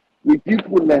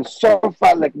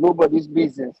like nobody's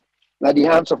business, like the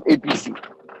hands of APC.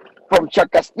 From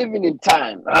Chaka Stephen in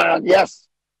time, yes,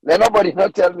 then nobody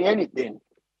not tell me anything.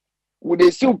 When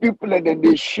they see people and then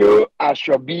they show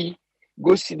Ashobi,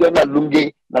 go sit down at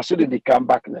Lunge, now so that they come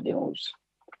back in the house.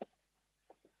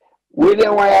 When they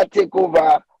want to take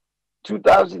over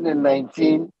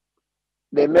 2019,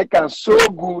 they make us so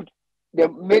good, they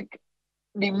make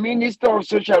the Minister of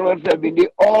Social Welfare be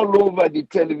all over the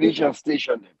television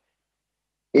station.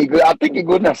 I think he's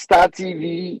going to Star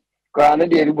TV, because I know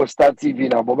they Star TV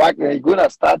now, but back then he's going to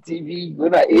Star TV, he's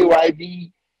going to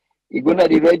AYV, he's going to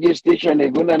the radio station,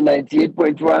 he's going to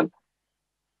 98.1,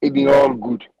 it be all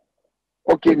good.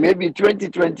 Okay, maybe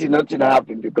 2020 nothing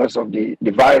happened because of the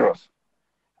virus.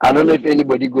 I don't know if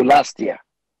anybody go last year.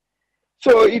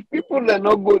 So if people are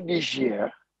not go this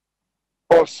year,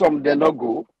 or some they not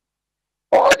go,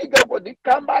 all the government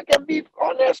come back and be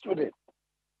honest with it.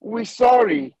 We're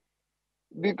sorry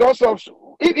because of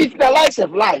if the lies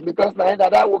have lied, because now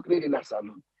that work in a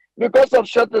salon, because of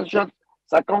short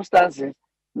circumstances.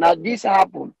 Now this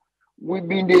happened. We've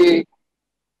been the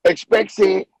expect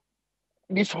say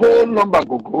this whole number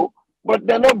go, but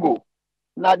they not go.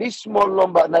 Now this small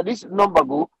number,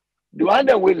 go. The one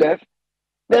that we left,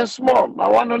 they're small.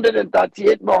 Now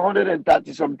 138, now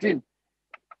 130 something.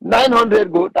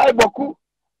 900 go, die boku.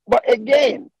 But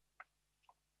again,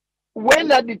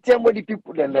 when are the time where the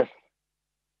people that left?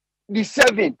 The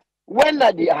 7th, when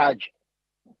are the Hajj?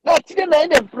 That's the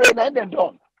night they pray, night they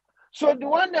done. So the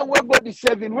one that will go the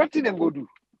 7th, what did they go do?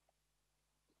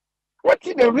 What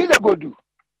did they really go do?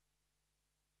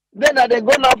 Then they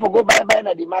go now for go buy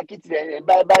at the market and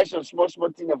buy some small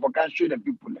thing and for can show the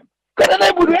people them. Because they're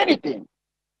not able to do anything.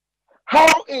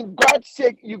 How in God's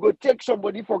sake you go take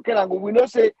somebody for Kelango? We know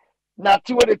say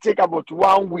nothing will take about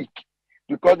 1 week.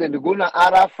 Because then they go to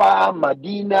Arafah,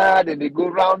 Medina, then they go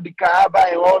around the Kaaba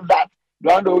and all that. They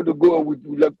want to go with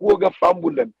like Woga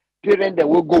Fambul them. Parents they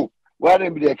will go. Why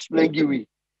don't they explain Giwi?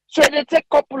 So they take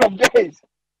a couple of days.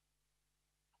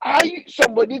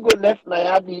 Somebody go left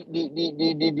now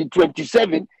the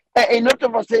 27, and not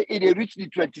of us say it reached the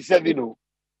 27. Oh,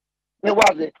 it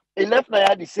was it. It left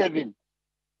now the 7.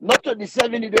 Not to the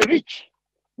 7 it reach.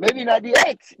 Maybe not the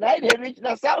 8. Now they reach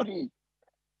the Saudi.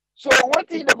 So what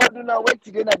thing they go do now? Wait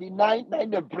till the 9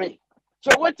 they pray.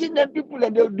 So what thing them people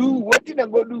and they'll do? What thing they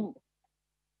go do?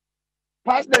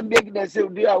 Pass them big they say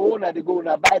they are own they go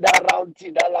and buy that round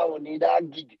thing that one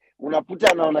that gig. Una put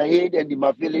it on a head and the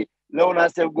mafele. Leone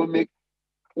self go make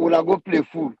una go play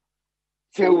fool.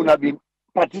 Say una be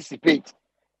participate.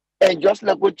 And just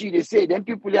like what they say, then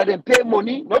people here then pay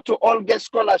money not to all get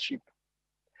scholarship.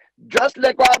 Just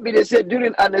like what they said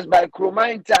during Ernest by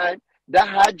Koroma in time, that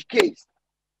Hajj case.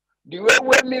 The way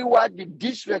when me what the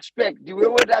disrespect, the way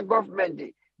where that government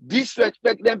they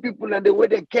disrespect them people and the way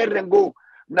they carry and go.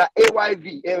 na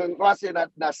AYV, what's it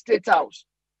na State House.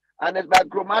 And it's by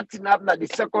Kromatin up na the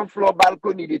second floor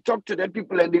balcony. They talk to them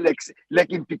people and they like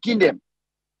in picking them.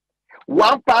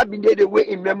 One part be there the way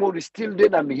in memory still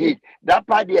there in my head. That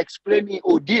part they explain in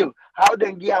Odile how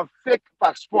they get a fake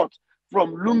passport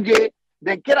from Lunge.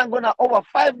 They can go to over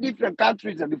 5 different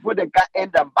countries and before they can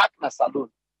end them back na salon.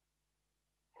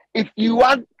 If you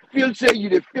want feel say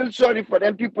you feel sorry for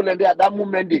them people and they at that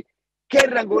moment they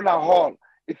can go to hall.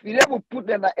 If you never put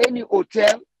them at any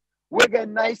hotel, we get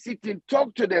nice sitting,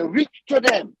 talk to them, reach to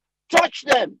them, touch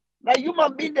them. Now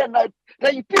human being them, now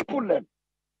you people them.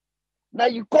 Now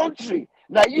you country.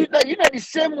 Now you know the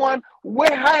same one way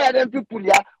higher than people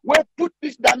here, where put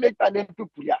this damage and then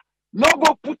people here. No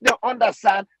go put them on the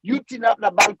sand, you tin up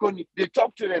the balcony, they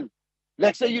talk to them.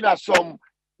 Like say you know some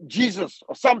Jesus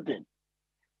or something.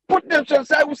 Put them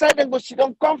side and go sit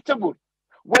down comfortable.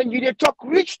 When you they talk,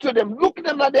 reach to them, look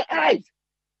them at the eyes.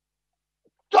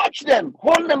 Touch them,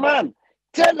 hold them on,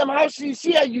 tell them how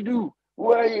sincere you do,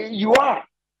 where you are,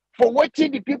 for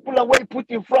watching the people and what you put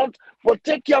in front, for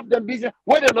take care of them business.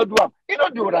 What they not do? You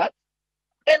don't do that.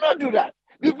 They don't do that.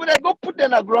 Before they go put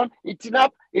them on the ground, it's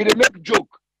enough, it make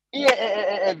joke.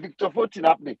 Victor Fortin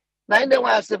happening. Now, they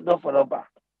want to save them for number.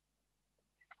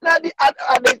 Now, they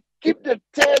keep the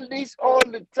tell this all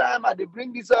the time, and they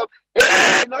bring this up.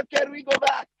 Hey, not can we go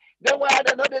back? Then why are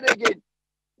they not there again?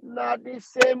 Not the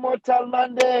same mortal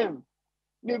man them.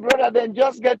 My brother then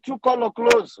just get 2 color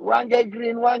clothes. One get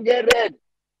green, one get red.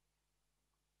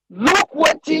 Look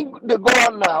what thing they go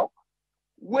on now,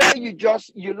 where you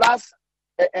last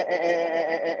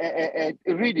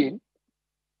reading,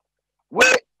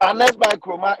 where unless by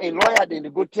Koroma, a lawyer then they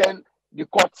go tell the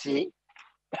court say,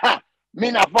 ha, me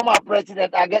a former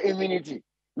president, I get immunity.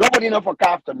 Nobody know for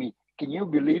after me. Can you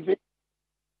believe it?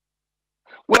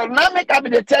 Well, now make up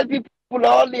they tell people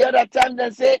all the other time they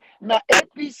say, na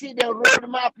APC the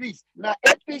roadmap please. Na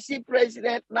APC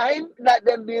president, na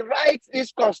then they write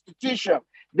this constitution,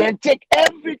 then take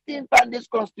everything from this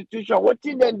constitution. What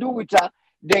thing they do with her,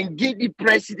 then give the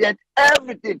president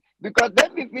everything. Because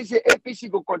then if we say APC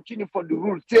go continue for the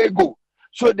rule, they go.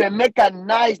 So they make a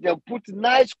nice, they put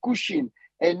nice cushion,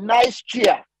 a nice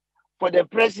chair for the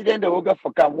president, they will go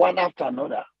for come one after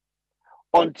another.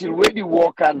 Until when the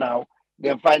worker now,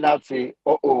 then find out say,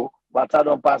 but I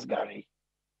don't pass Gary.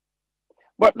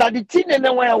 But now the thing and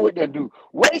then what they do,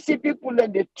 when you see people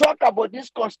and they talk about this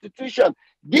constitution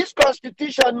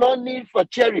no need for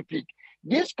cherry pick.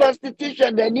 This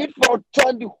constitution they need for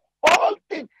turn the whole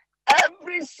thing,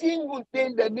 every single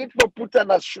thing they need for put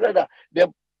on a shredder. They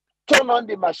turn on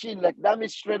the machine like that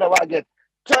means shredder wagon.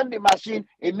 Turn the machine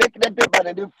and make them paper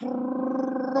and then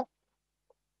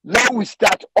now we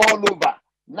start all over.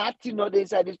 Nothing other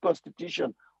inside this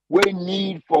constitution we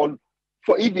need for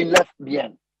even left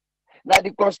behind. Now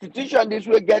the constitution this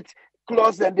will get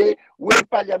clause and they will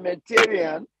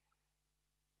parliamentarian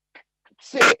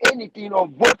say anything or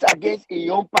vote against a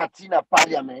young party in a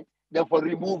parliament, therefore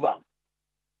remove them.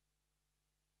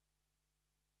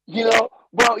 You know,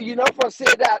 but you know for say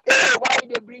that, hey, why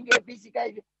they bring APC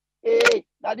guys? Hey,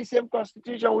 now the same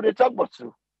constitution would they talk about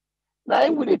so. Now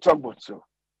would they talk about so.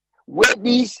 Where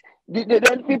these the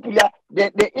people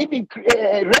they even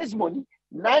raise money,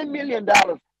 $9 million.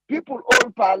 People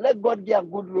all power, let God give a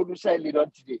good road to say lead on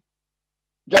today.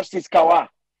 Justice Kawa.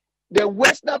 The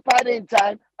Western party in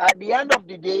time, at the end of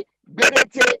the day, they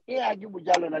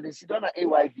sit on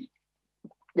AYV.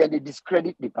 Then they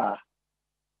discredit the power.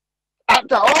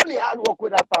 After all the hard work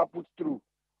with that power put through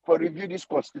for review this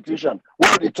constitution,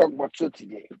 what do they talk about so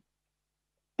today?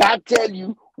 That tell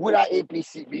you what our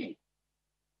APC be.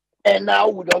 And now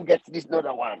we don't get this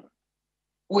another one,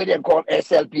 what they call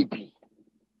SLPP.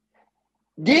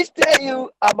 This tell you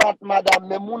about Madam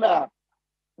Memuna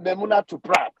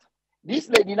Tuprat. This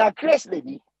lady, now crazy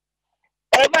lady,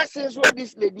 ever since when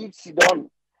this lady sit down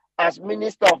as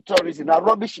Minister of Tourism, now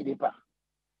rubbish in the pan.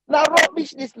 Now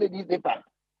rubbish this lady the pan.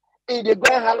 If they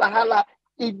go hala,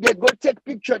 if they go take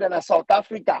picture then in South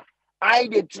Africa,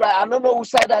 they try. I don't know who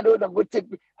side I know them go take.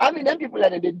 I mean, them people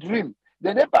that they dream.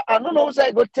 They never. I don't know who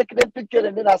side go take them picture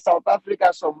and then in South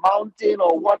Africa, some mountain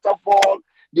or waterfall.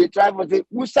 They try to say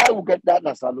who side will get that in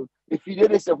a salon. If you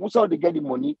didn't say who side they get the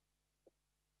money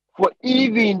for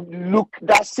even look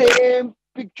that same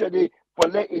picture they for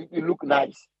let it look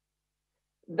nice.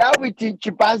 That we teach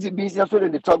chimpanzee business so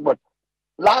they talk about.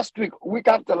 Last week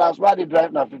after last, while they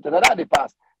drive now, that they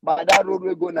pass. By that road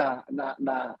we go not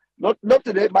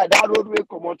today, by that road we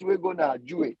come out, we go na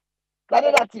Jue.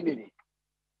 That thing.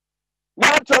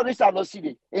 One tourist are not see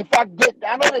it. In fact, get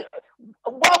another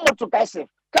one more to pass.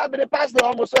 Can't be pass there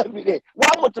almost every day.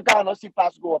 One more to car not see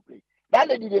pass go up. That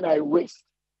lady didn't I waste.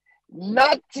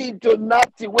 Nothing to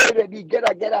nothing. Where they get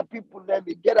people, then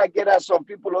we get some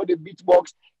people on the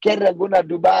beatbox, carry gonna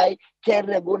Dubai,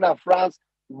 carry gonna France.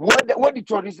 What the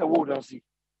tourists world don't see?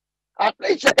 At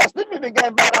least check us. Still be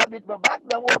getting bad habit, but back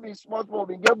then we be smart,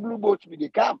 we get blue boats with the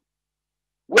camp.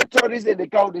 Where tourists in the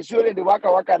car, they show them the waka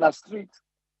on the street.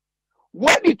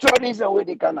 What the tourists and where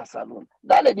they can salon.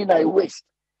 That lady na waste.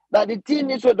 Now the thing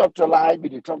is what Dr. Lai be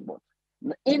the talk about.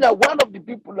 In one of the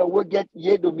people that will get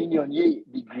ye dominion, ye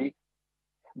degree,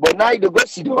 but now they go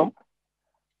sit down.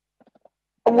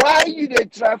 Why you they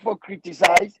try for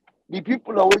criticize the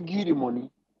people that will give you the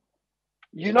money?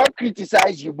 You not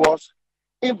criticize your boss.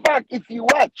 In fact, if you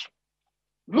watch,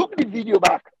 look the video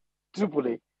back, Triple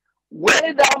A,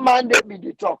 where that man they be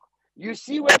the talk. You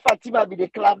see where Fatima be the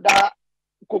clap that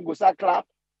Kongosa clap.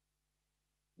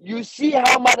 You see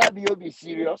how Mother be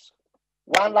serious.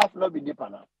 One laugh not be deep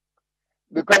enough.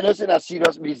 Because it's not a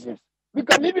serious business.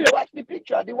 Because maybe they watch the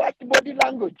picture, they watch the body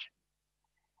language.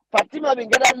 Fatima been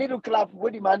get a little clap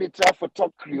when the man they try for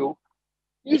talk Creole.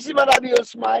 You see Mother be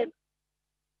smile.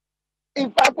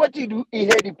 In fact, what he do, he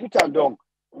had he put on down.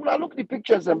 Now look the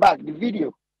pictures and back, the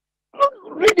video. Look,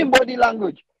 read the body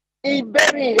language. He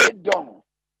bury head down.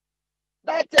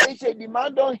 That time he said the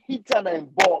man don't hit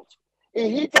and balls. He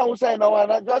hit outside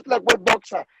now, just like what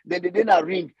boxer, then they did a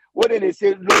ring. What did they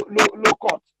say? Low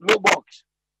cut, low box.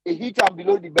 He hit him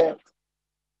below the belt.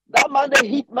 That man they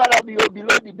hit Marabio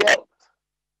below the belt.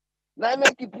 Now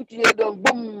make you put your head on,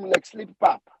 boom, like slip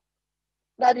pop.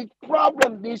 Now the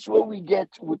problem is what we get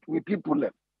with people.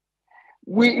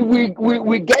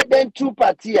 We get them two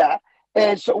parties here,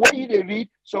 and so when you they read,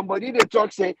 somebody they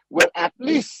talk say, well, at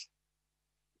least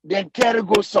then carry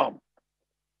go some.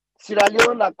 Sierra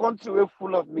Leone, a country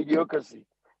full of mediocrity.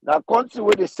 Now country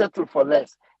where they settle for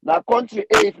less. Now country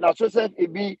A, if not so self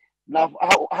it be, now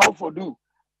how for do.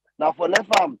 Now for left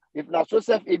arm, if not so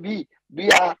self it be, do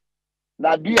ya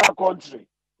country.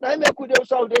 Now make could they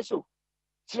solve this so.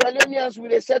 Sierra Leoneans will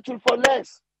they settle for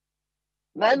less.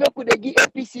 Now make could they give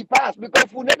APC pass because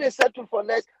if we never settle for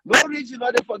less, no reason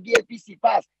not they forgive APC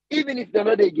pass, even if they're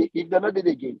not they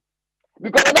gain.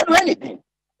 Because they don't do anything.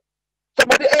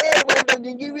 Somebody, hey, when they've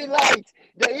been giving light,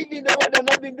 they even know what they've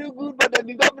not been doing good, but they've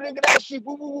been going to bring that shit.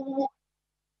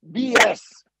 BS.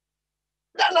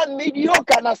 That's not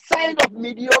mediocre, a sign of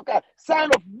mediocre, sign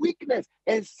of weakness,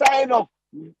 and sign of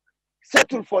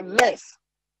settle for less.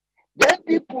 Then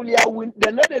people here,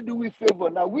 they're not they do we favor.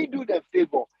 Now we do them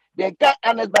favor. They can't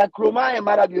honest by Koroma and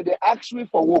Marabio, they ask me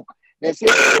for work. They say,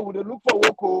 hey, we look for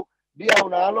work, oh, they are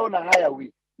on alone and hire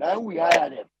we. Now we hire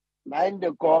them. Now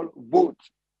they call vote.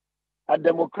 A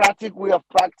democratic way of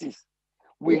practice.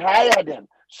 We hire them.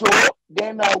 So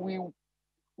then we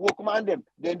work command them.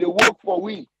 Then they work for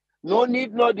we. No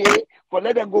need, no day for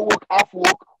let them go work half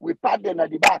work. We pat them at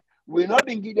the back. We not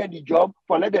been give them the job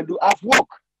for let them do half work.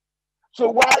 So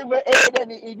while we're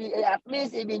at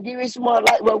least it been giving small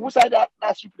like well, who side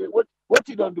that ship? What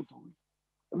you don't do for we?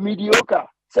 Mediocre,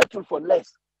 settle for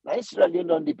less. Now Israel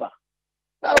don't deeper.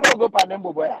 Now we go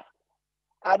Panembo boy.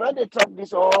 I know they talk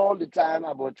this all the time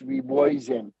about we boys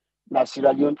and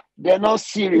Sierra Leone. They're not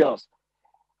serious.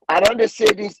 I know they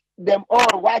say this, them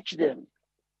all watch them.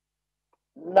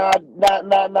 Now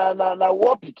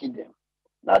war picking them.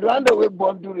 Now the one that we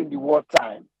born during the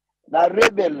wartime. Now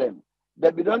rebel them. They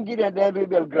be don't give them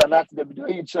rebel granates, they be don't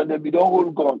eat so they be don't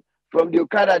hold gun. From the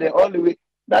Okada they all the way.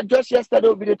 Now just yesterday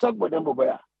we they talk about them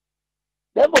Boboya.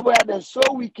 Them Boboya they're so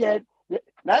wicked.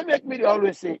 Now make me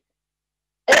always say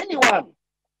anyone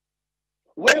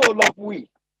where hold up we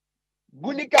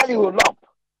bunically hold up.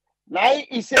 Now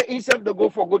he say himself to go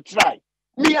for good try.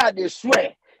 Me I they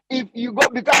swear. If you go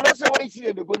because I say why you see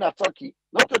them they go to Turkey,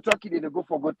 not to Turkey, they go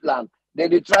for good land. Then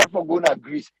they try for go to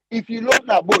Greece. If you load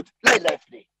na boat, play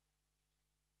left day.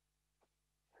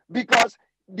 Because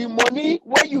the money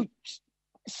where you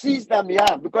seize them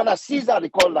yeah, because I Caesar they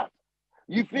call that.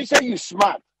 You feel say you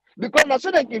smart. Because now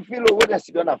so they can feel over the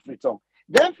sit on a free tongue.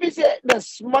 Then feel say they're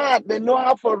smart, they know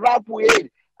how to rap with.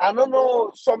 I don't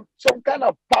know, some kind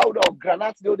of powder or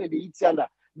granite they eat yonder.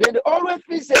 Then they always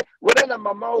feel say whether the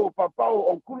mama or papa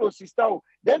or uncle or sister,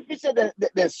 then feel say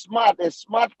they're smart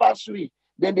past we.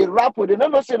 Then they rap with. They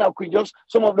don't know say now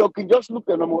some of them can just look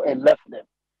at them and left them.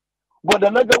 But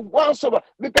another one sober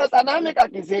because an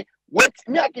American can say, wait,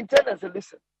 me I can tell them say,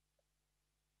 listen.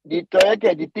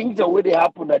 The things the way they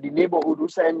happen at the neighborhood who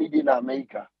send me in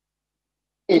America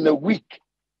in a week.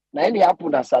 Now it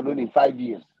happen at Salon in 5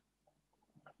 years.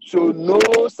 So no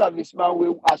serviceman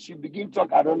will as you begin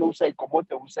talk, I don't know say come out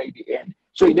who say the end.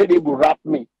 So you know they will rap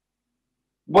me.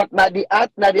 But now the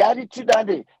attitude that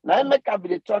they now I make up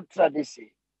the talk they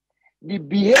say. the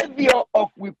behavior of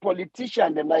we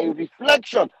politicians and a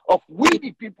reflection of we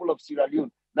the people of Sierra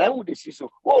Leone. Now who they see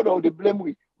so? Oh no, they blame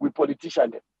we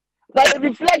politicians. Now the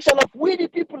reflection of we the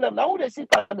people now who they see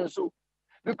and so.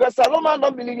 Because Salomon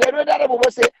don't believe you. That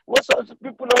about say what sort of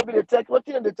people don't be the tech. What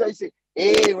thing they tell you say,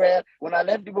 hey, well, when I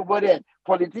left the body,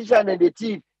 politician and the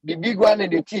thief, the big one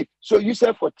and the thief. So you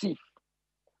say for thief.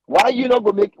 Why you not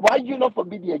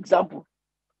forbid the example?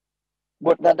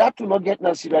 But now that will not get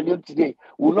now Sierra Leone today.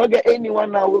 Will not get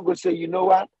anyone now will go say, you know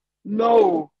what?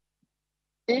 No.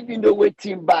 Even though we're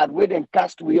team bad, we then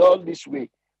cast we all this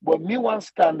way. But me one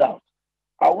stand out.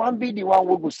 I want be the one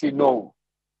who will say no.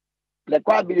 Like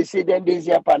why be they say then there's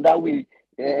up and that we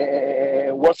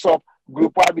WhatsApp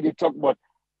group why be they talk about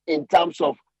in terms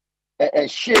of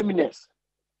shameness.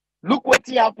 Look what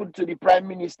happened to the Prime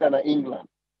Minister in England.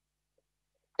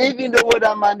 Even though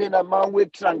that man then a man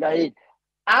with ahead.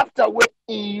 After we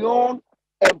in your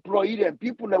employee and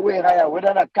people that we hire, whether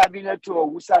a cabinet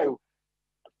or Usayo,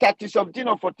 30 something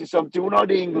or 40 something, we know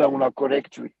the England will not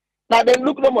correct you. Now then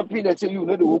look them up and say you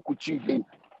know the who could achieve him.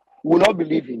 Will not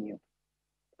believe in you.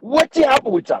 What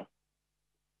happened with her?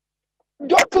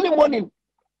 Just till the morning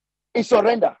is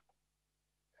surrender.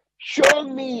 Show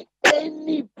me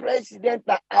any president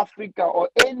of Africa or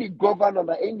any governor of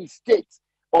any state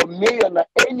or mayor of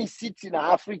any city in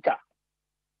Africa.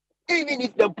 Even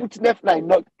if they put left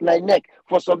neck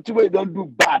for something where they don't do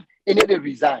bad, and they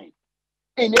resign.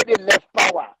 And they left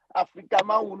power. Africa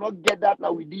man will not get that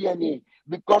now with DNA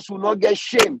because will not get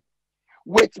shame.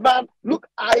 Wait, man, look,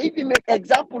 I even make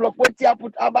example of what I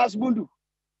put Abbas Bundu.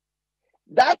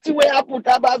 That's where I put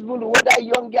Abbas Bundu, where that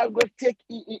young girl go take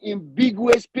in big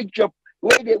ways picture,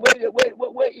 where they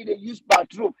use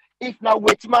bathroom. If now,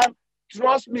 wait, man,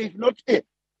 trust me, if not,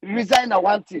 resign at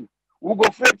one thing. We go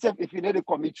afraid if you need to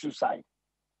commit suicide.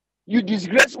 You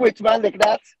disgrace wait, man, like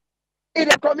that,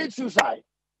 it'll commit suicide.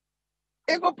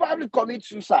 It will probably commit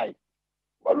suicide.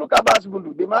 But look at Abbas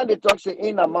Bundu, the man they talk say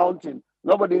in a mountain.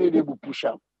 Nobody need to push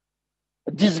him.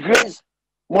 Disgrace,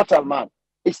 mortal man.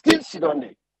 He still sit on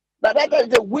there. Now that is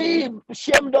the we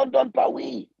shame don't done for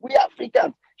we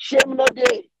Africans. Shame not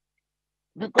there.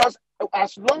 Because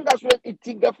as long as we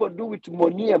think for do with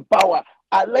money and power,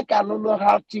 I don't know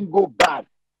how things go bad.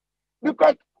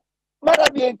 Because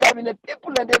matter being cabinet,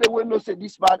 people and they will not say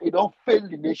this man, he don't fail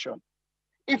the nation.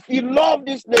 If you love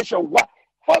this nation, what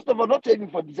first of all, not even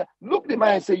for this, look the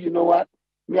man and say, you know what?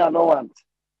 Me I don't want.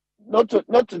 Not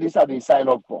to this I sign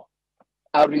up for.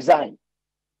 I resign.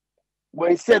 But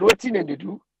he said, what thing they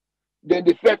do? Then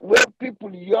the fact where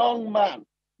people,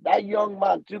 that young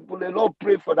man, people they don't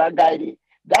pray for that guy.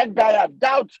 That guy I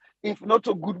doubt if not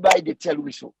a goodbye, they tell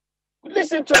we so.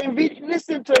 Listen to him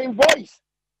voice.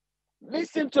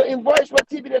 Listen to him voice what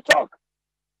TV they talk.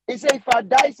 He said, if I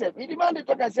die, if the man they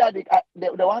talk and say they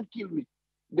want to kill me,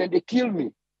 then they kill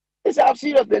me. He said, I'm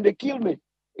serious, then they kill me.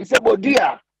 He said, but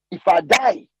dear, if I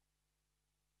die,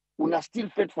 we are still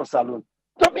fit for salon.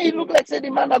 To me, it look like say the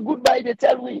man a goodbye, they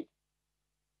tell we.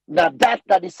 Now that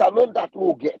the salon that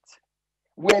we'll get.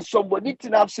 When somebody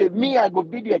to say, me, I go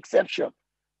be the exception.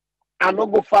 I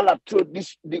not go follow through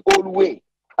this the old way.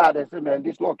 They say, man,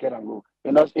 this one can go.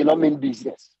 You know, mean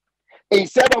business.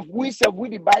 Instead of we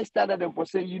the bystander them for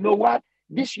saying, you know what?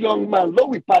 This young man, low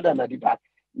we pardon at the back.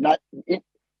 Now,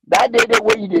 that day,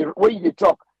 the way they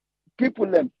talk, people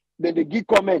them, then they give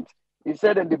comment.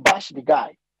 Instead, then they bash the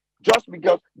guy. Just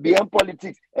because beyond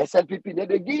politics, except people, then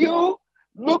they give you,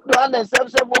 look down and say,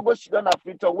 go sit down at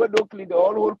free talk, we don't clean the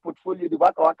whole portfolio, the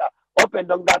waka up and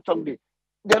down that tongue.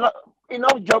 They're not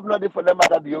enough job not there for them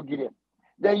at the Ogilvy.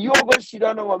 Then you go sit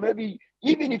down or maybe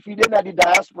even if you didn't have the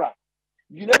diaspora,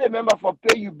 you know the member for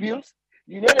pay you bills,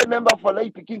 you know the member for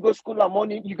like picking go school and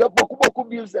money, you got boku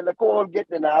bills and like all get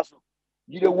the hassle.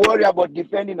 You don't worry about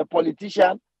defending a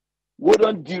politician. We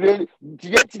don't derail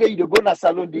today you go to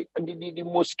salon the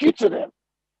mosquito them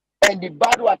and the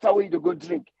bad water where you go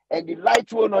drink and the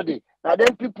light one or day. Now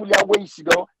then people are where you sit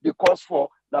down the cause for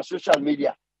the social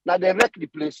media. Now they wreck the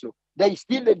place so they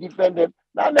still they defend them.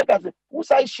 Now make us say, who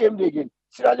say shame again?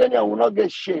 Sierra Leone will not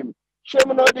get shame.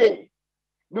 Shame not there.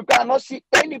 You cannot see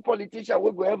any politician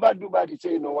will go ever do bad. He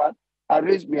say, you know what? I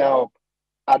raise me up.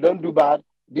 I don't do bad.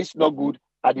 This not good.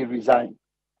 I did resign.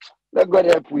 Let God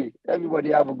help we.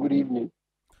 Everybody have a good evening.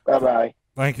 Bye-bye.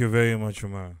 Thank you very much,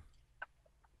 Umar.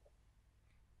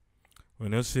 We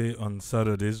know say on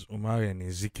Saturdays, Umar and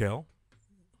Ezekiel,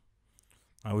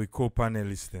 and we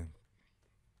co-panelists them.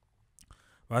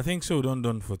 But I think so we're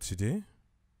done for today.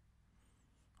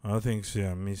 I don't think so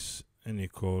I miss any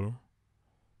call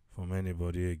from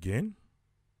anybody again.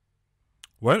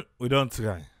 Well, we don't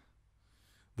try.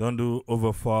 Don't do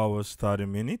over 4 hours, 30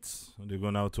 minutes. They go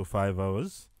now to 5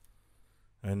 hours.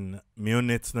 And my own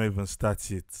net's not even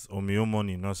start yet. Or my own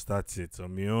money not start yet. Or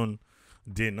my own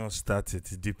day not start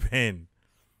yet. It depends.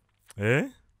 Eh?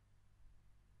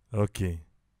 Okay.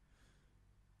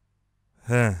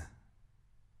 Huh.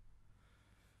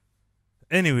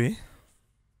 Anyway,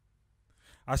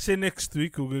 I say next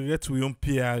week we will get we own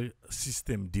PR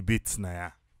system debates now.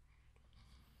 Yeah.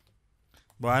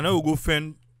 But I know we go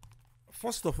find.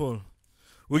 First of all,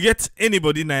 we get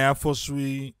anybody now first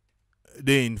we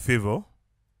they in favor.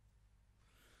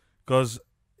 Because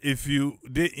if you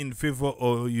they in favor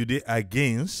or you they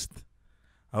against,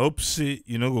 I hope say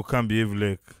you know go can behave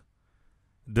like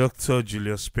Dr.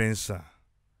 Julius Spencer.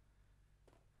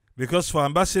 Because for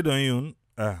Ambassador Yun,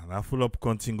 na full up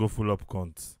count, go full up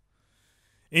count.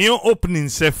 In your opening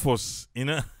self first, you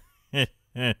know. I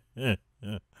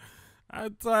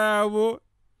tell you,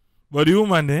 but the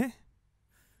woman there,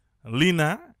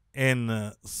 Lina and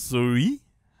Suri,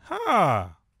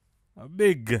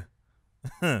 big.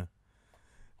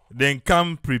 Then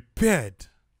come prepared.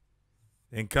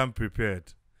 It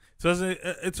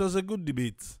was a good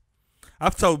debate.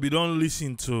 After we don't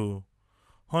listen to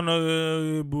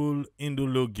Honorable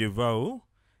Indolo Gevao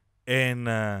and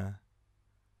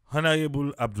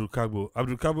Honorable Abdul Kabo.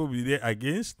 Abdul Kabo be there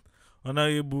against.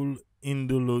 Honorable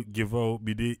Indolo Gevao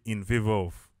be there in favor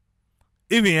of.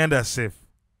 Even under safe,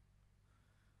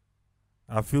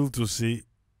 I feel to say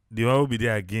the one will be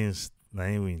there against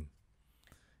nine win.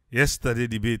 Yesterday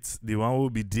debate, the one will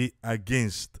be there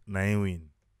against nine win.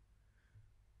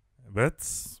 But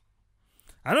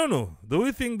I don't know. Do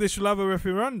we think they should have a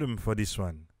referendum for this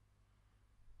one?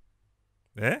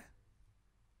 Eh?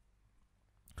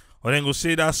 Or then go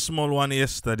say that small one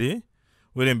yesterday,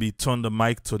 where then be turn the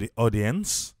mic to the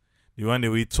audience, the one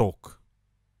that we talk.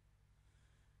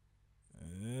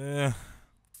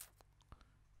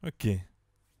 Okay.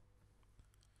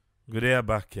 Go there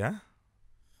back, yeah?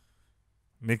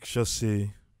 Make sure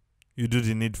say you do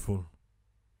the needful.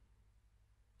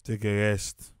 Take a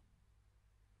rest.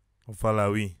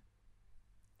 Follow we.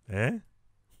 Eh?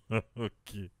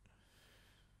 Okay.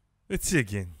 Let's see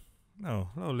again. No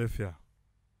left here.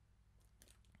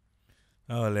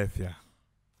 No left here.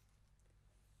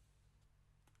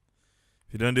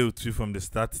 If you don't do it from the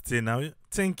start, say now,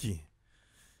 thank you.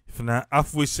 If now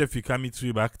halfway safe you come to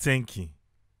you back, thank you.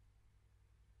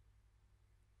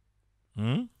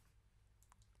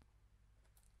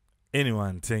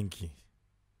 Anyone, thank you.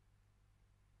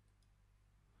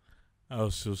 I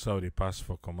also saw the pass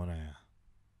for Komona.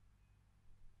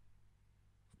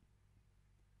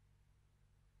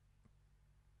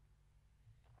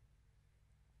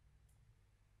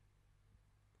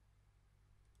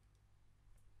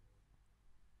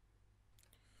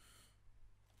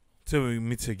 So we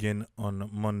meet again on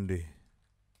Monday.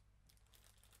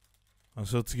 And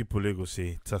so Tripoli go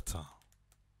say tata.